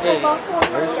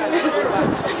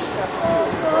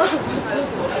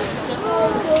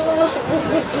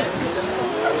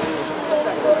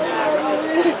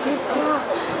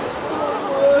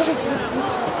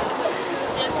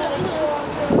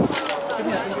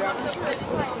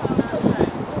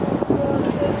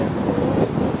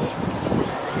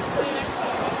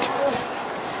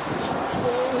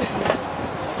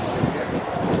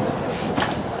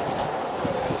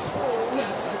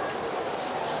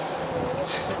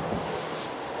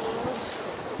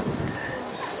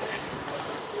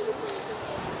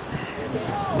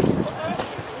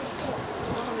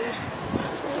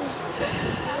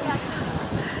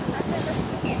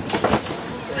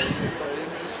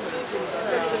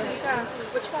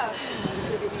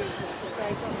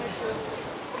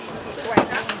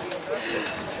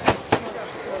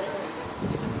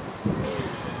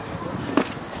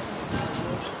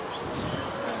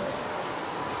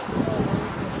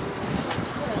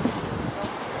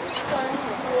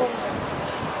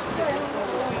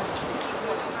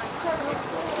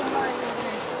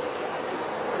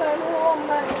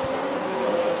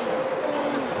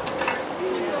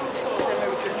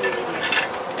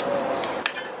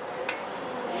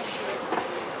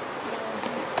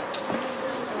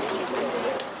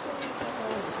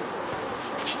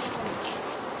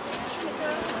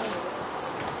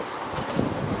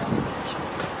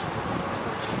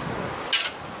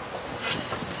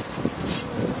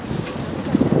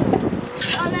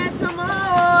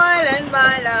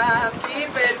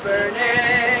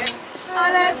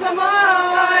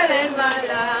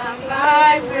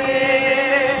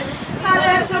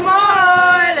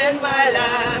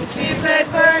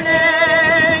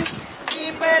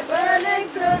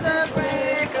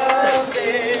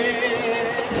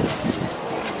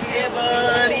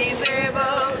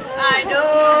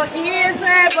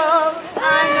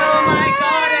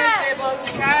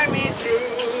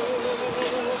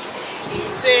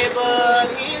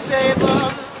 He's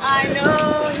able, I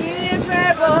know he's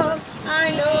able, I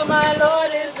know my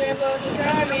Lord is able to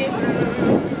carry me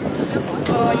through.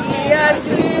 For he has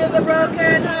healed the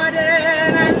brokenhearted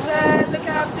and set the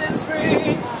captives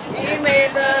free. He made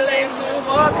the lame to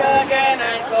walk again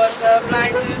and caused the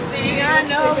blind to see. I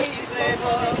know he's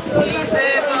able,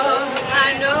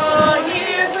 I know he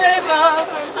is able,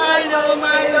 I know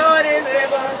my Lord is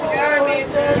able to carry me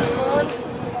through.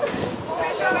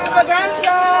 Have a grand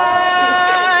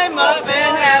time up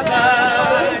in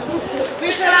heaven.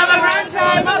 We shall have a grand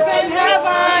time up in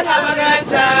heaven. Have a grand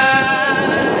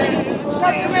time.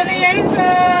 Shouting with the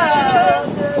angels,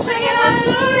 singing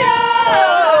hallelujah.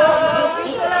 We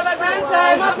shall have a grand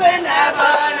time up in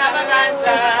heaven. Have a grand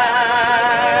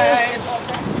time.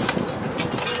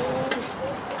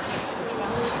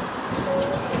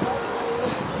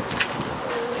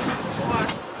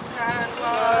 What can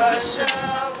wash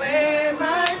away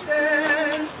my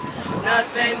sins?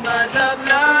 Nothing but the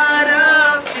blood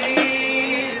of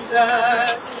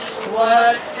Jesus.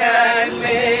 What can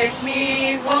make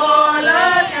me whole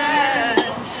again?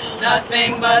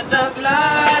 Nothing but the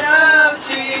blood of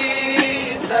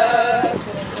Jesus.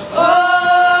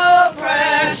 Oh,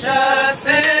 precious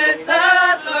is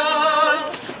the throne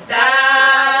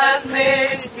that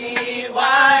makes me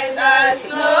white as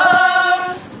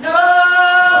snow. No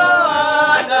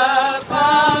other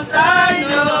cause I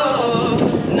know,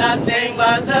 nothing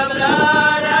but the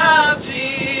blood of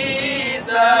Jesus.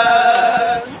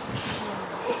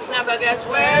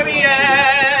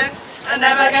 yet. I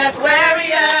never get weary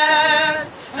yet.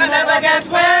 I never get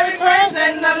weary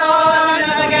praising the Lord. I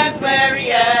never get weary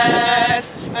yet.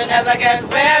 I never get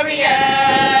weary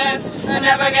yet. I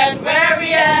never get weary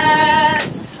yet.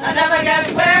 I never get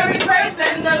weary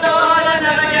praising the Lord. I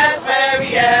never get weary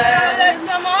yet. I let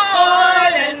some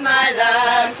oil in my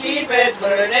lamp, keep it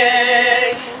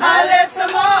burning. I let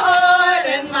some oil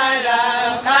in my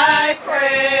lamp, I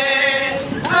pray.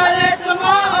 I let some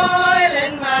oil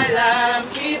in my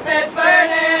lamp, keep it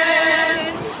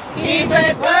burning. Keep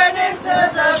it burning till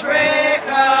the break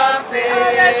of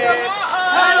day.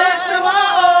 I let some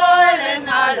oil in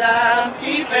our lamps,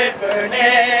 keep it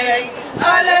burning.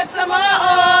 I let some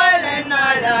oil in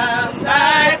our lamps,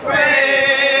 I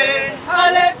pray.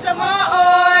 I let some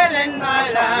oil in my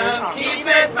lamps, keep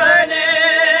it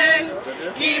burning.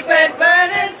 Keep it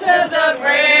burning till the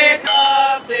break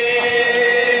of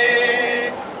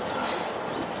day.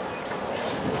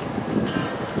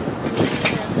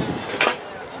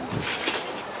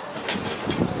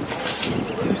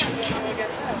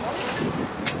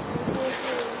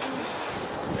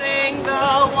 Sing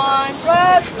the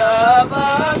wondrous love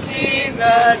of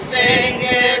Jesus, sing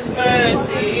His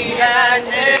mercy and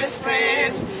His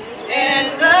praise. In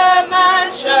the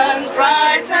mansions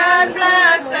bright and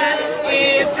blessed,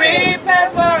 He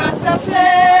prepared for us a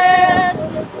place.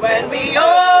 When we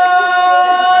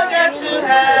all get to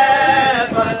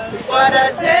heaven, what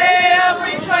a day of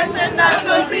rejoicing that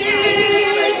will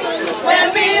be. When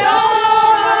we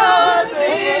all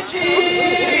see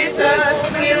Jesus,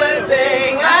 we will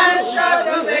sing and shout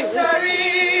for victory.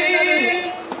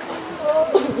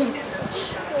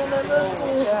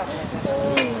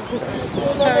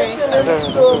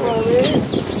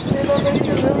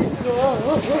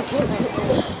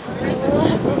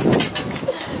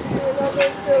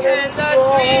 In the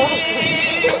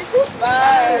sweet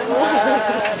by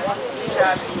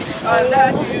on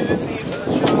that beautiful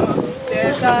shore,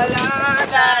 there's a land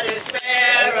that is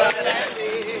fairer than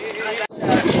thee.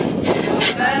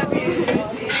 On that beautiful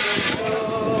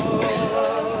shore.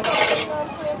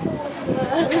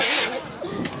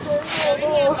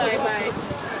 Bye-bye.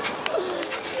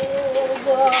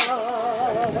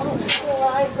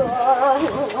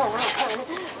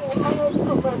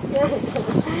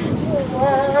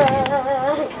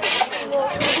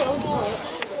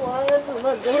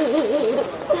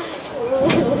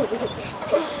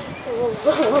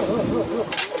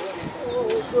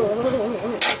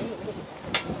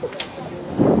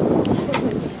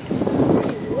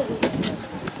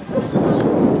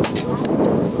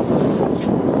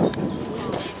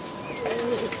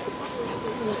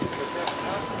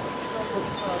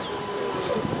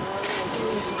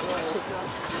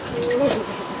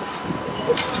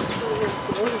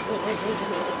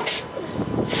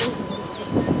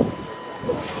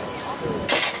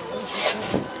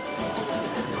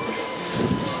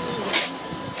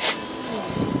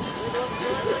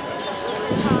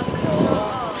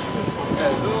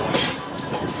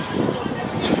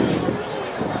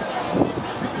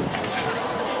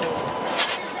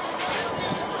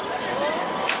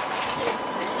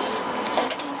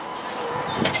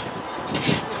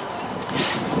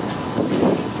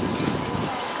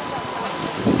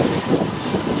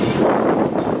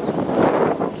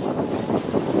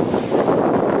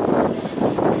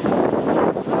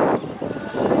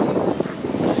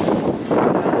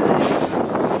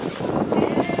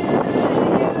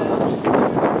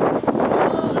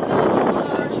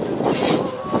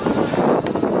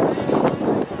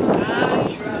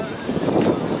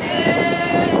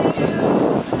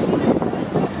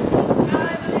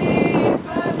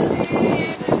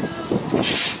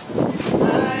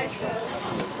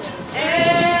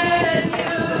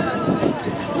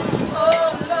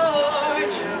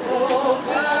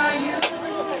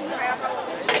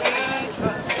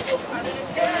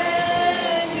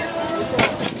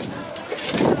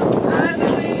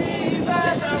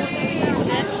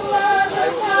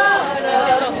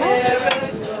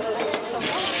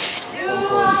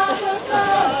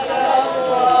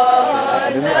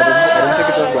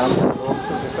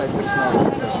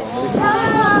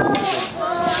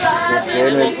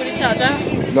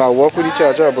 No, I work with the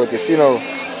charger, but you see now,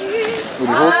 with the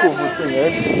whole Couva thing,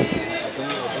 right?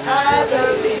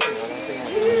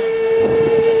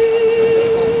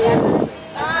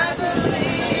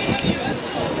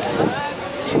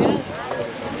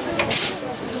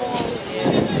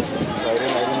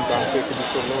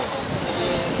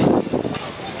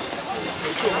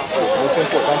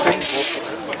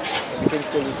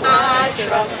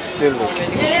 Still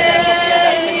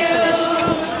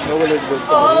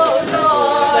oh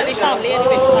Lord,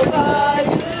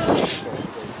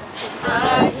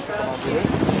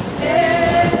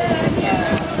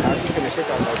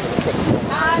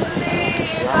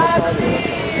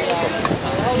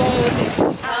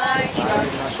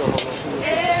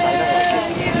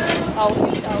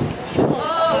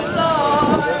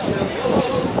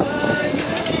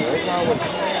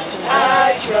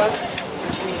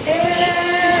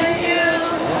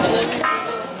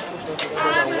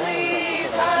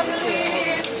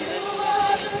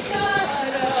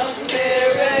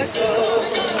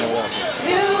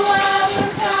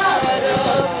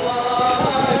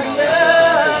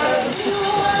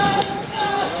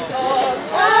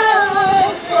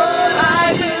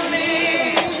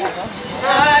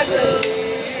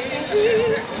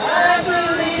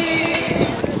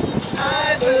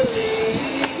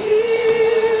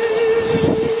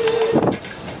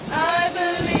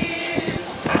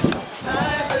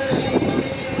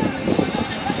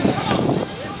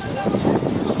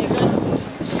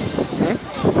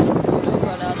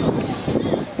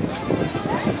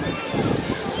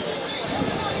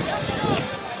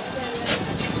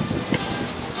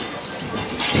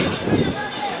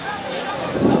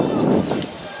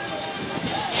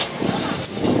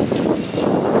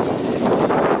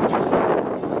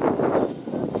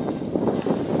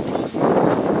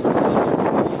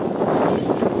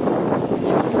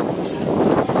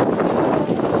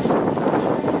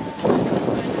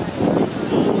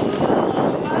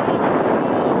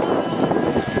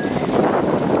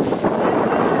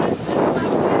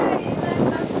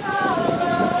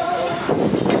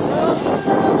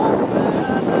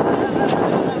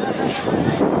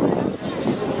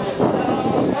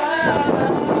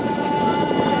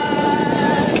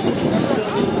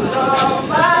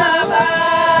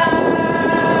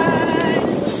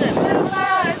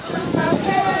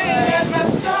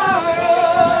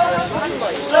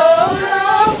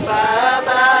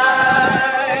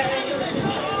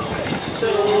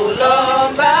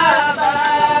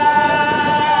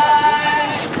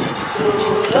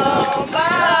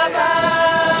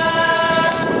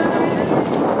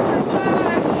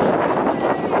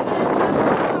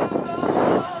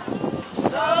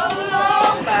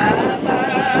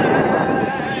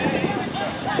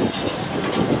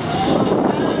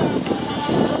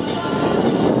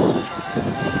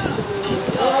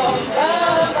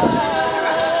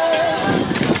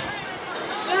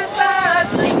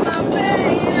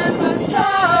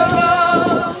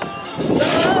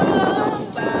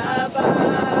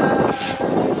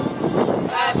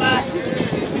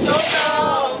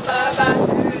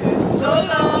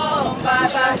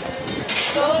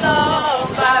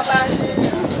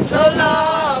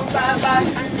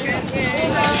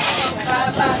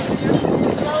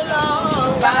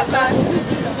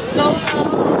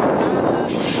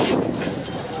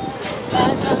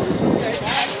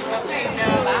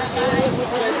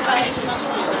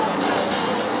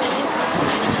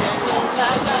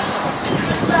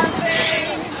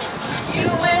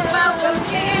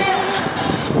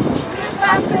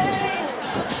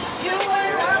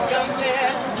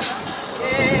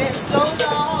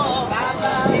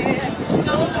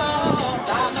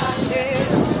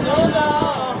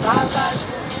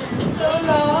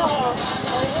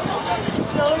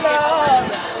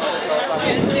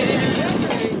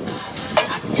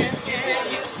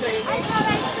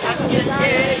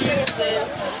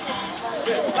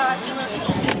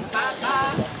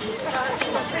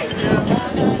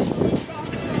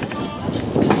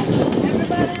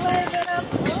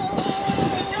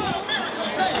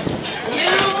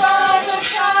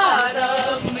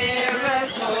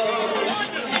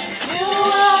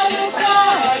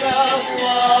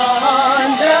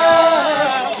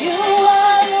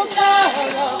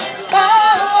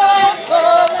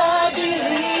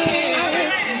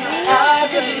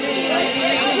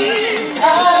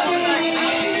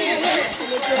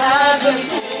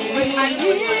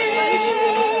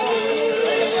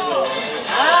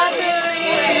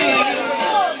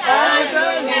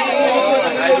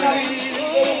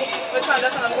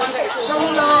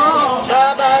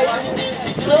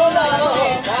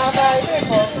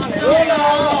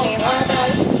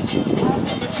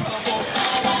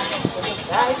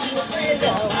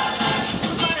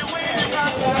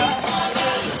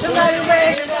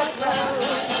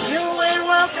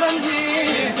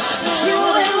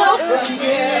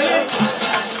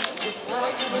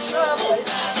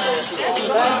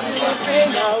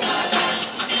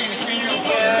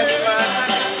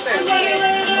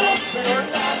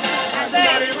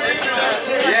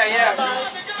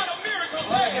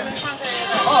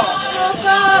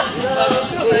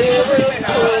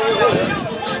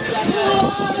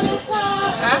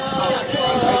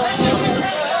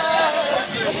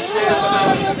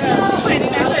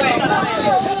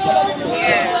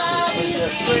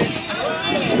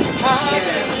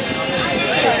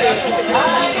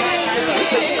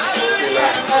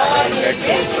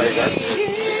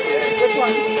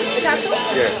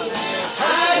 Yeah.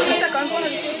 The second one or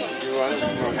the first one? You want? No,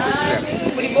 take left.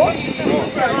 With the boat? No.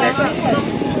 Next one.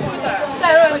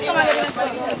 Sorry, come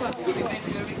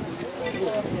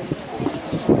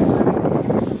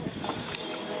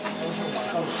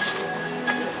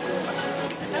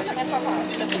on,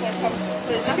 get the next one.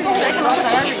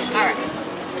 Alright.